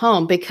hit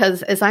home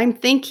because as I'm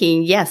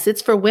thinking, yes,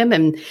 it's for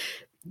women.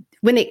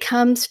 When it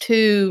comes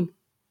to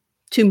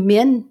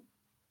men,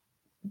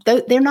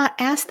 they're not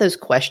asked those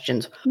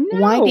questions. No.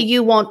 Why do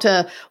you want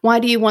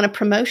a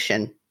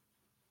promotion?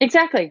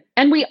 Exactly.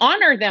 And we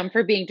honor them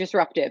for being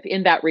disruptive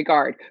in that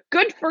regard.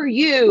 Good for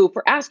you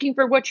for asking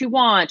for what you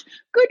want.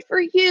 Good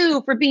for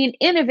you for being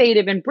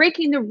innovative and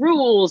breaking the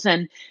rules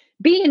and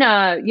being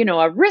a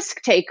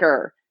risk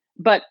taker.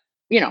 But,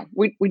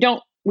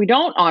 we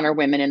don't honor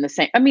women in the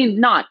same. I mean,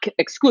 not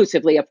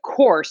exclusively. Of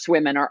course,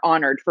 women are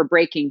honored for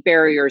breaking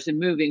barriers and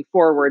moving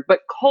forward. But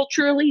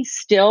culturally,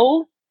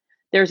 still,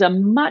 there's a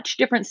much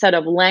different set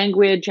of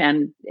language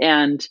and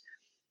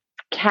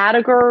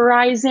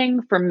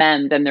categorizing for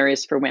men than there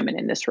is for women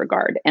in this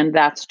regard. And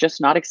that's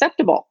just not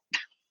acceptable.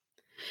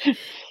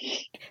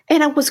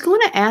 And I was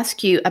going to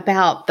ask you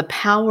about the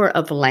power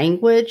of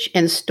language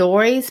and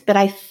stories, but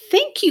I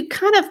think you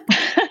kind of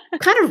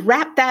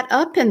wrapped that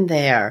up in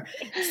there.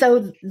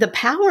 So the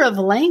power of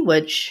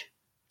language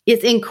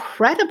is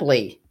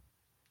incredibly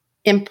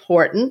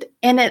important,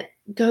 and it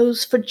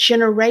goes for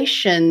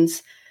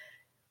generations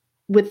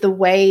with the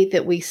way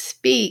that we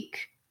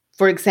speak,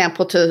 for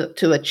example,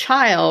 to a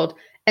child,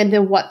 and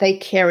then what they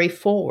carry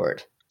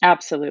forward.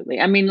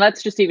 Absolutely. I mean,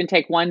 let's just even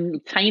take one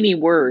tiny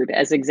word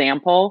as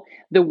example.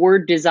 The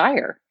word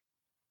desire,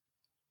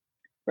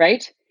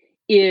 right?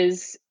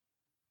 Carries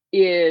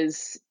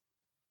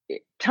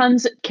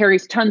tons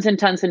and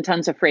tons and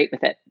tons of freight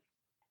with it.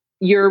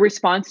 Your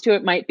response to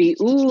it might be,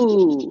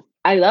 ooh,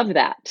 I love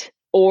that.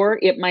 Or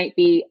it might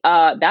be,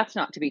 that's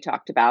not to be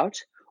talked about.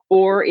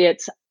 Or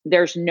it's,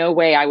 there's no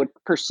way I would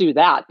pursue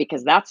that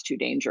because that's too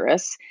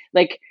dangerous.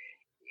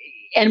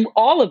 And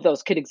all of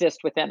those could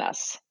exist within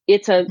us.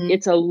 It's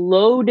a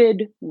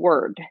loaded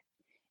word.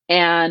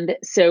 And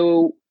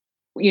so,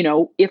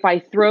 if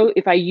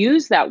I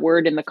use that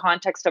word in the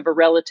context of a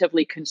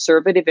relatively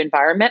conservative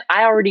environment,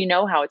 I already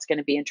know how it's going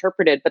to be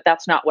interpreted, but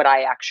that's not what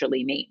I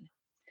actually mean.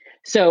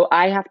 So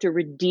I have to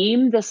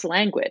redeem this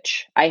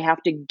language. I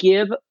have to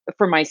give,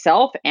 for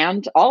myself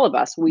and all of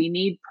us, we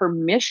need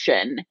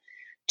permission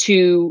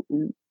to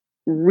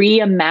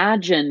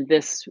reimagine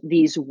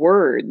these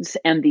words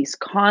and these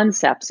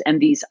concepts and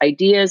these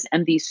ideas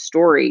and these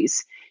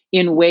stories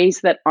in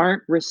ways that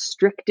aren't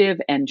restrictive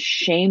and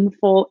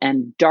shameful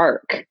and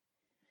dark.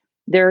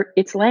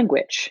 It's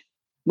language.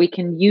 We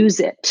can use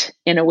it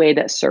in a way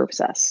that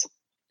serves us.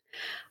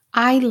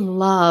 I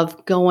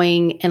love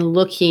going and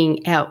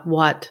looking at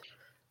what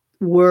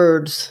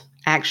words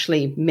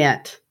actually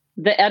meant.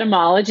 The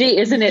etymology,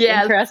 isn't it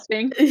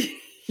interesting?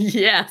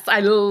 Yes,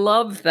 I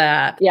love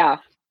that. Yeah.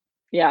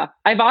 Yeah.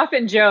 I've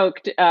often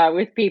joked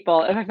with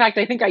people. In fact,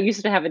 I think I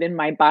used to have it in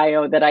my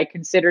bio that I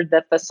considered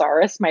the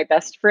thesaurus my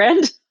best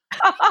friend.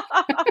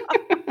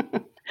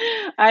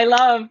 I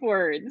love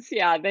words.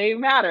 Yeah, they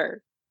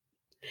matter.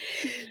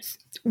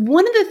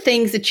 One of the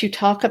things that you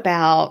talk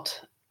about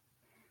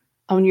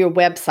on your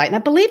website, and I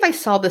believe I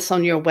saw this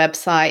on your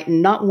website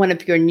and not one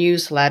of your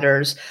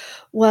newsletters,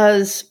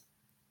 was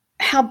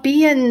how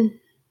being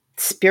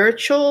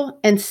spiritual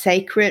and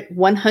sacred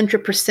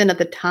 100% of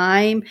the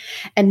time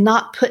and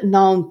not putting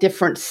on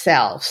different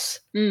selves.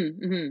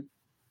 Mm-hmm.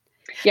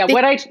 Yeah,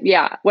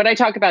 what I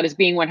talk about is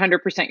being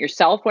 100%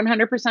 yourself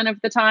 100%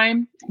 of the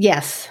time.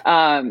 Yes.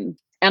 And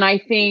I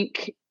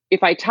think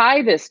if I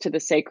tie this to the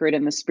sacred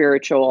and the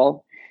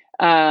spiritual,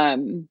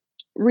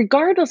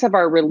 regardless of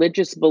our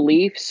religious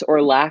beliefs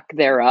or lack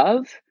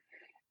thereof,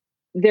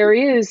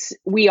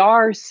 we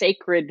are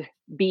sacred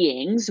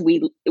beings.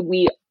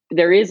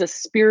 There is a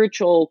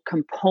spiritual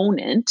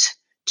component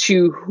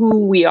to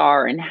who we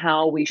are and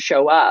how we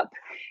show up.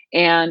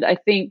 And I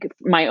think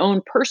my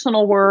own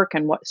personal work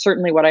and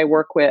certainly what I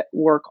work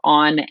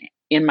on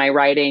in my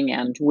writing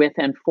and with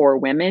and for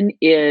women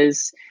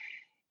is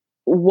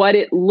what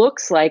it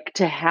looks like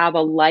to have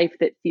a life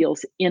that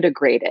feels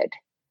integrated,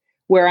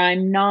 where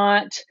I'm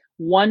not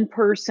one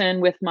person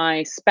with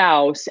my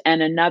spouse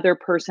and another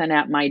person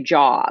at my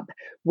job,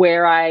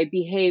 where I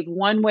behave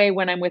one way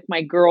when I'm with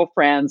my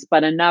girlfriends,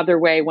 but another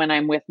way when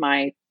I'm with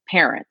my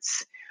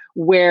parents,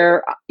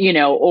 where,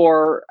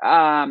 or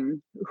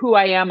who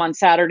I am on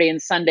Saturday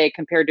and Sunday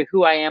compared to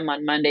who I am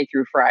on Monday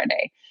through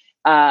Friday.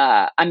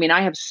 I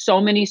have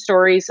so many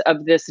stories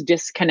of this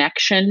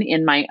disconnection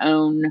in my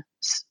own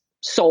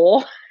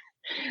soul.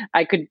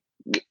 I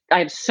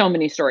have so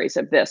many stories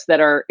of this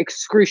that are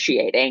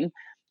excruciating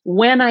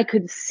when I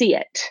could see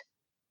it,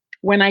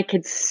 when I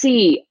could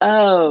see,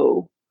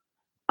 oh,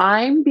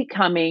 I'm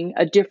becoming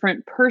a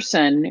different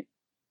person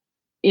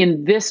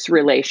in this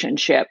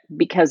relationship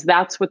because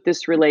that's what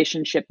this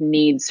relationship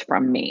needs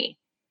from me.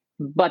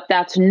 But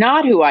that's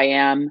not who I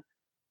am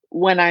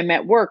when I'm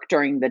at work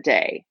during the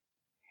day.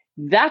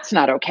 That's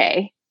not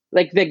okay.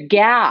 Like the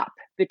gap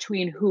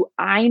between who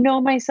I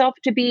know myself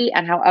to be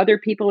and how other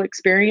people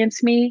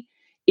experience me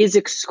is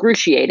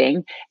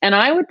excruciating. And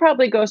I would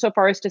probably go so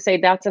far as to say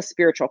that's a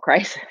spiritual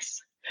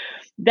crisis.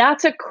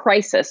 That's a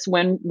crisis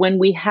when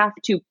we have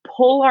to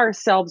pull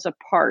ourselves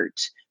apart,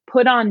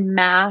 put on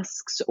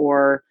masks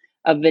or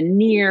a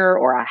veneer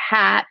or a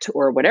hat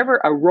or whatever,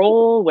 a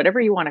role,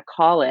 whatever you want to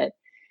call it,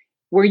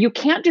 where you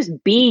can't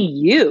just be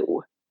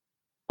you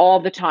all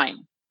the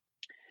time.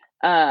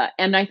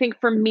 And I think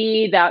for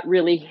me, that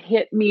really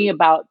hit me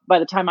by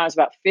the time I was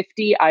about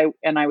 50, I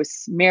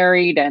was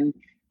married and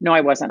no,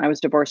 I wasn't. I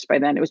was divorced by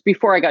then. It was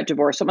before I got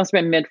divorced. So it must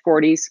have been mid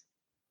 40s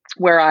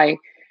where I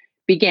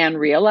began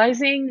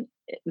realizing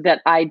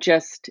that I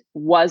just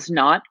was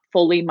not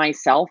fully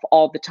myself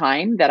all the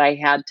time, that I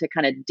had to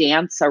kind of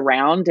dance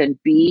around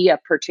and be a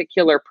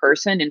particular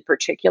person in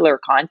particular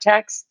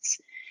contexts.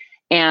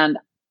 And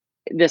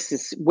this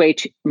is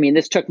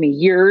this took me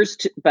years,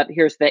 but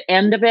here's the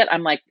end of it.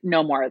 I'm like,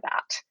 no more of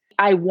that.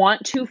 I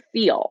want to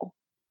feel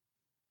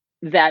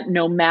that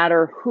no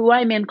matter who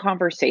I'm in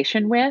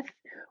conversation with,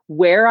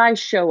 where I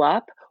show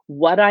up,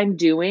 what I'm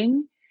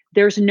doing,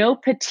 there's no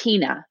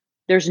patina,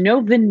 there's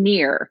no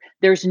veneer,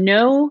 there's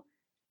no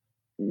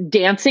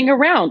dancing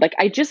around. Like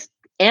I just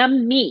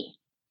am me.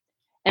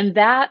 And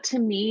that to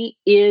me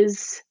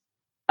is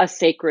a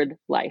sacred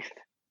life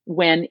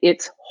when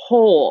it's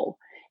whole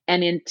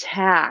and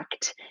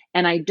intact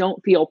and I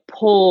don't feel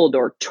pulled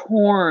or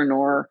torn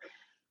or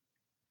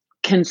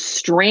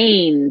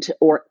constrained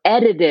or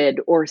edited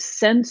or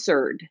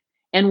censored.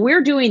 And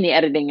we're doing the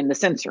editing and the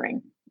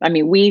censoring.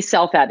 We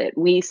self-edit,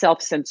 we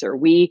self-censor,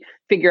 we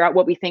figure out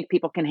what we think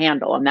people can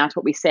handle. And that's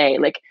what we say.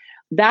 Like,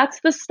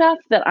 that's the stuff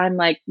that I'm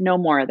like, no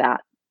more of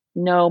that,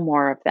 no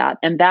more of that.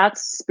 And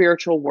that's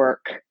spiritual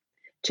work,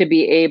 to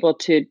be able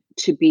to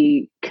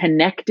be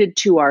connected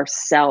to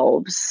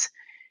ourselves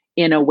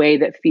in a way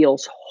that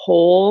feels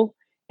whole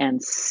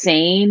and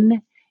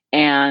sane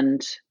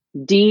and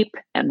deep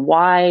and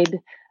wide,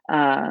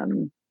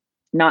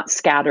 not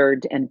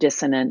scattered and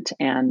dissonant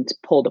and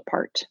pulled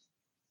apart.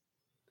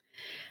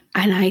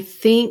 And I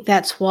think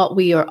that's what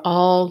we are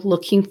all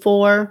looking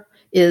for,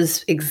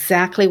 is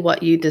exactly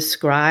what you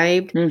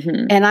described.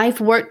 Mm-hmm. And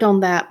I've worked on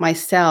that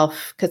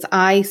myself because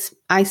I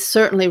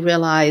certainly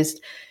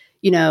realized,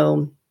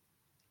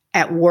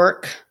 at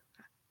work,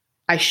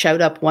 I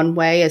showed up one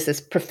way as this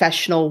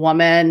professional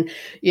woman,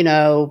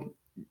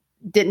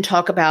 didn't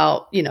talk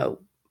about,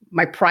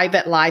 my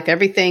private life.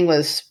 Everything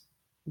was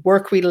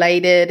work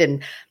related.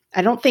 And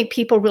I don't think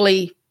people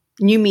really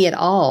knew me at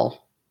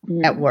all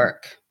at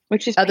work.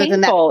 Which is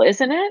painful,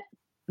 isn't it?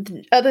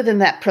 Other than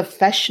that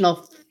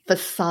professional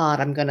facade,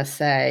 I'm going to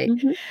say.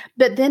 Mm-hmm.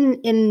 But then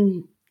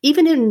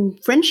even in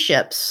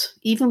friendships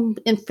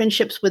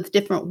with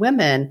different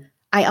women,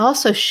 I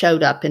also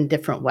showed up in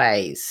different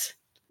ways.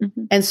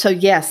 Mm-hmm. And so,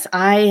 yes,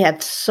 I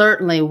have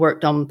certainly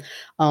worked on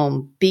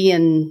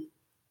being,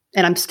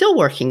 and I'm still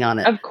working on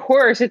it. Of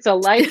course, it's a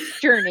life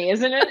journey,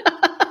 isn't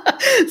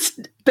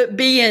it? But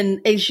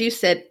being, as you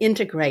said,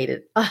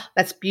 integrated. Oh,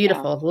 that's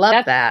beautiful.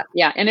 Love that.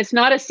 Yeah. And it's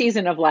not a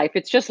season of life.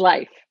 It's just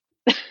life.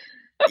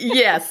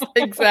 Yes,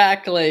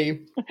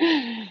 exactly.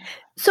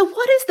 So,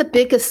 what is the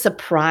biggest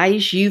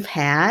surprise you've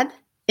had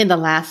in the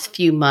last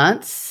few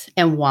months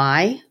and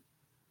why?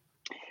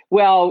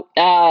 Well,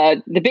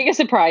 the biggest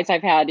surprise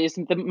I've had is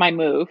my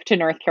move to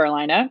North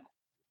Carolina.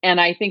 And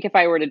I think if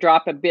I were to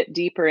drop a bit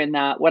deeper in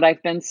that, what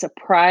I've been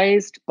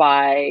surprised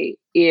by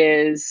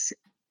is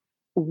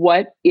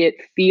what it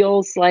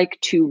feels like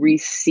to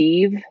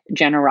receive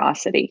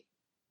generosity.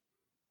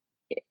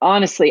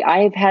 Honestly,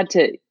 I've had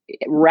to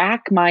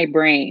rack my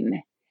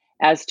brain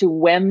as to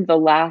when the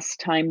last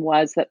time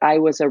was that I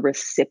was a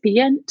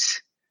recipient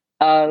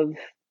of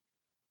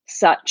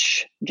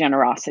such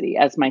generosity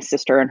as my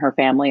sister and her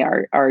family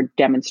are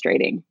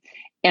demonstrating,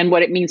 and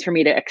what it means for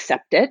me to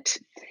accept it.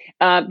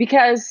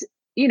 Because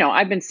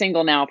I've been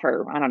single now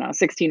for, I don't know,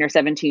 16 or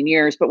 17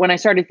 years. But when I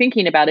started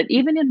thinking about it,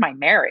 even in my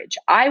marriage,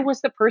 I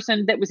was the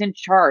person that was in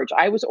charge.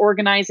 I was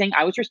organizing.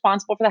 I was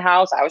responsible for the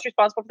house. I was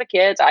responsible for the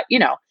kids.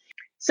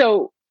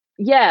 So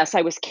yes,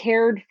 I was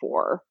cared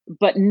for,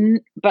 but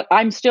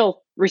I'm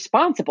still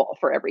responsible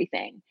for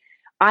everything.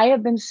 I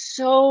have been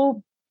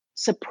so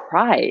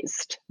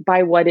surprised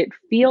by what it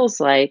feels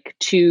like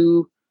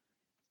to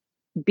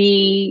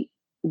be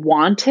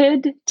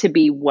wanted, to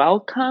be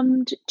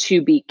welcomed,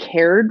 to be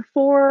cared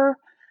for.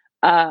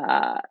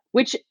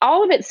 Which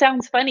all of it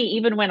sounds funny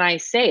even when I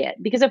say it,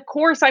 because of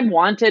course I'm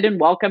wanted and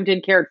welcomed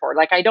and cared for.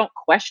 Like, I don't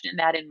question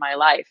that in my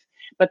life.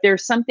 But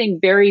there's something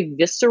very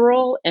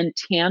visceral and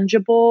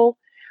tangible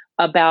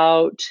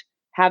about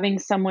having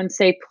someone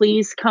say,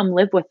 please come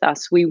live with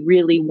us. We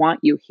really want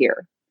you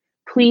here.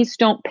 Please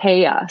don't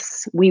pay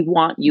us. We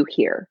want you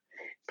here.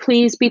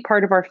 Please be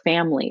part of our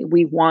family.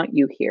 We want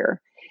you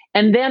here.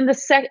 And then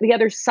the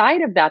other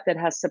side of that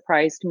has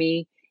surprised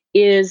me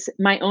is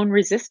my own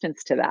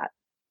resistance to that.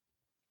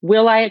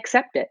 Will I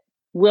accept it?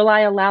 Will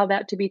I allow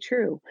that to be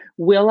true?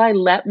 Will I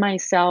let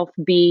myself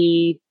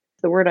be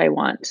the word I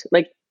want?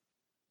 Like,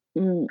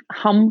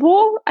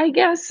 humble, I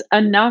guess,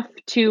 enough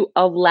to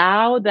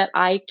allow that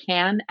I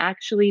can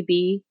actually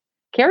be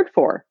cared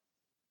for.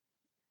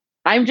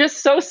 I'm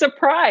just so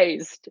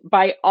surprised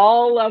by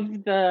all of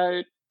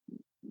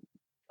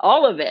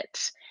it,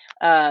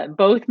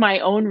 both my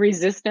own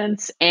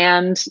resistance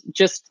and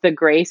just the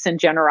grace and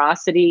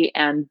generosity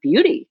and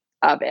beauty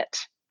of it.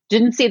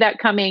 Didn't see that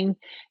coming,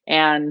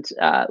 and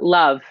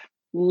love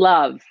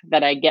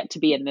that I get to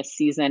be in this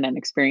season and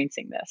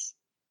experiencing this.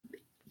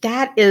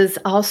 That is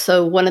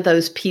also one of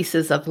those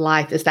pieces of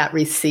life, is that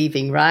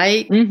receiving,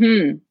 right?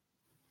 Mm-hmm.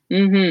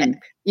 Mm-hmm.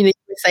 You're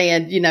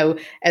saying,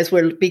 as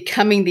we're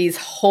becoming these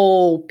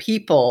whole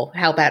people,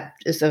 how that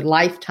is a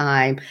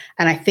lifetime.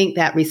 And I think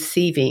that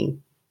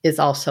receiving is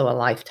also a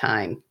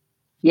lifetime.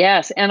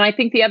 Yes. And I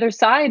think the other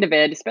side of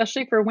it,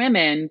 especially for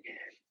women,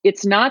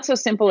 it's not so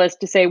simple as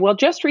to say, well,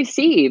 just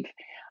receive.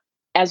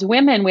 As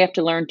women, we have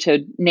to learn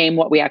to name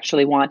what we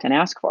actually want and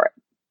ask for it,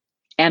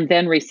 and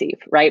then receive,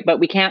 right? But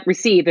we can't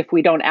receive if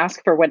we don't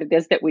ask for what it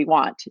is that we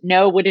want,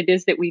 know what it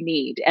is that we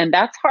need. And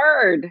that's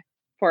hard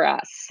for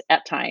us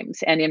at times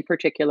and in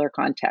particular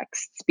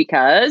contexts,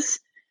 because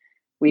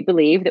we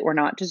believe that we're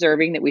not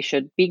deserving, that we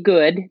should be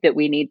good, that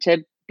we need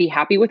to be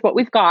happy with what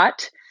we've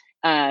got.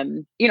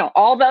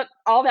 All that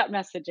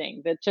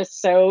messaging that's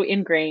just so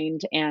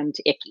ingrained and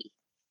icky.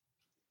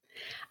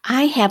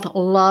 I have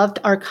loved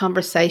our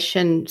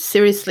conversation.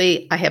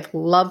 Seriously, I have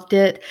loved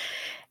it.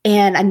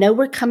 And I know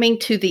we're coming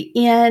to the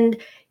end.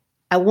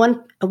 I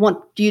want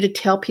you to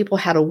tell people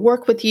how to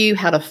work with you,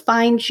 how to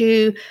find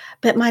you.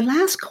 But my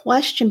last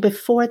question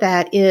before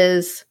that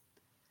is,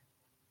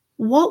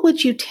 what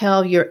would you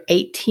tell your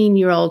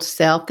 18-year-old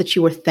self that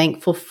you were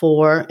thankful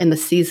for in the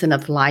season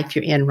of life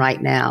you're in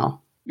right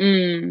now?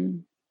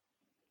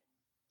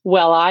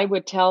 Well, I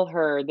would tell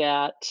her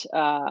that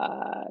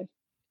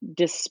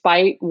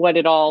despite what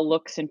it all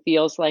looks and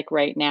feels like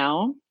right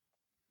now,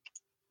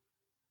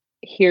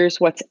 here's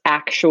what's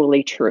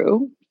actually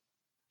true.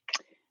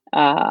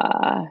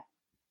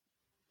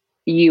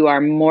 You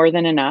are more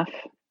than enough,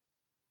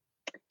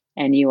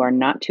 and you are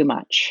not too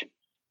much.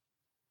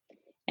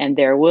 And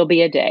there will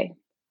be a day.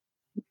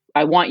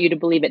 I want you to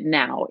believe it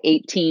now,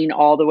 18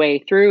 all the way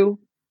through.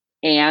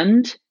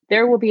 And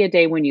there will be a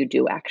day when you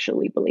do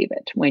actually believe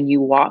it, when you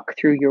walk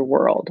through your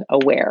world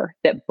aware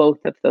that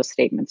both of those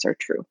statements are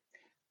true.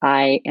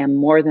 I am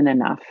more than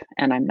enough,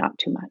 and I'm not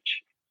too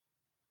much.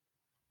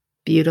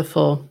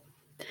 Beautiful.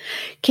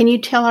 Can you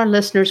tell our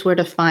listeners where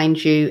to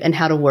find you and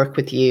how to work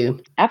with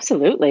you?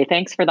 Absolutely.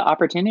 Thanks for the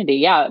opportunity.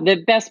 Yeah, the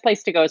best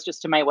place to go is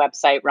just to my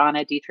website,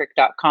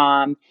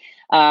 ronadietrich.com.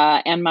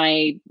 And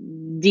my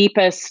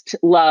deepest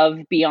love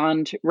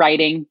beyond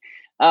writing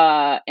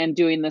and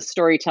doing the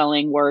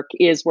storytelling work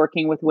is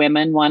working with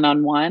women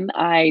one-on-one.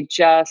 I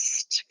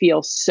just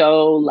feel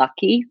so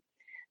lucky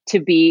to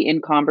be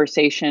in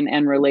conversation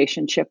and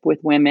relationship with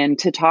women,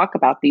 to talk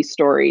about these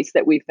stories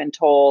that we've been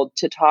told,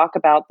 to talk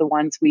about the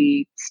ones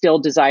we still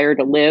desire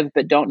to live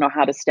but don't know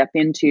how to step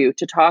into,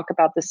 to talk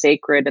about the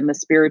sacred and the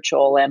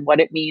spiritual and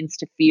what it means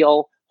to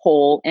feel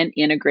whole and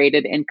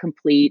integrated and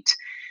complete.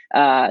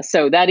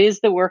 So that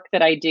is the work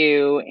that I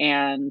do,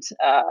 and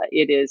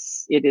it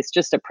is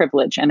just a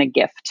privilege and a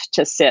gift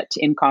to sit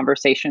in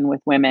conversation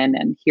with women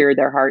and hear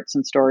their hearts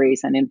and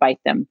stories and invite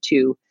them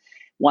to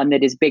one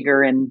that is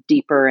bigger and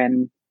deeper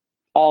and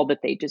all that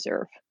they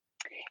deserve.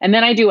 And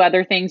then I do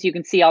other things. You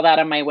can see all that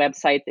on my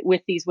website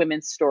with these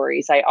women's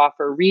stories. I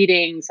offer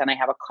readings, and I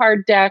have a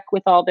card deck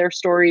with all their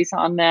stories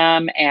on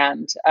them,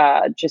 and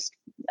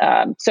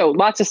so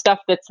lots of stuff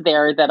that's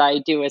there that I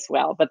do as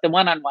well. But the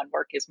one-on-one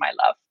work is my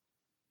love.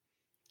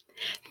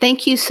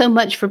 Thank you so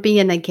much for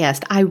being a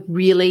guest. I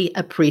really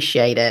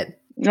appreciate it.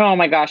 Oh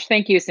my gosh.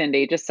 Thank you,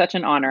 Cindy. Just such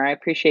an honor. I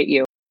appreciate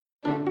you.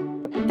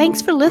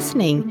 Thanks for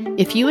listening.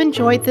 If you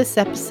enjoyed this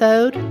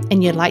episode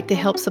and you'd like to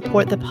help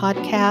support the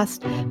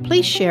podcast,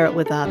 please share it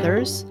with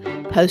others,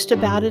 post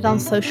about it on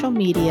social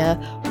media,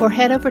 or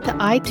head over to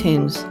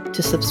iTunes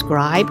to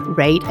subscribe,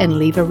 rate, and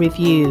leave a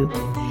review.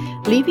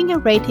 Leaving a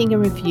rating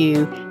and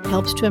review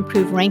helps to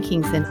improve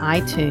rankings in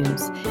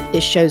iTunes.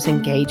 It shows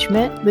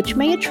engagement, which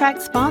may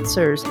attract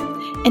sponsors,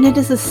 and it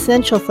is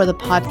essential for the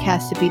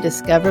podcast to be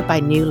discovered by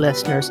new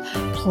listeners.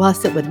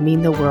 Plus, it would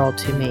mean the world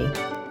to me.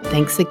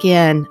 Thanks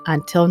again.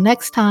 Until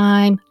next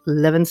time,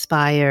 live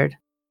inspired.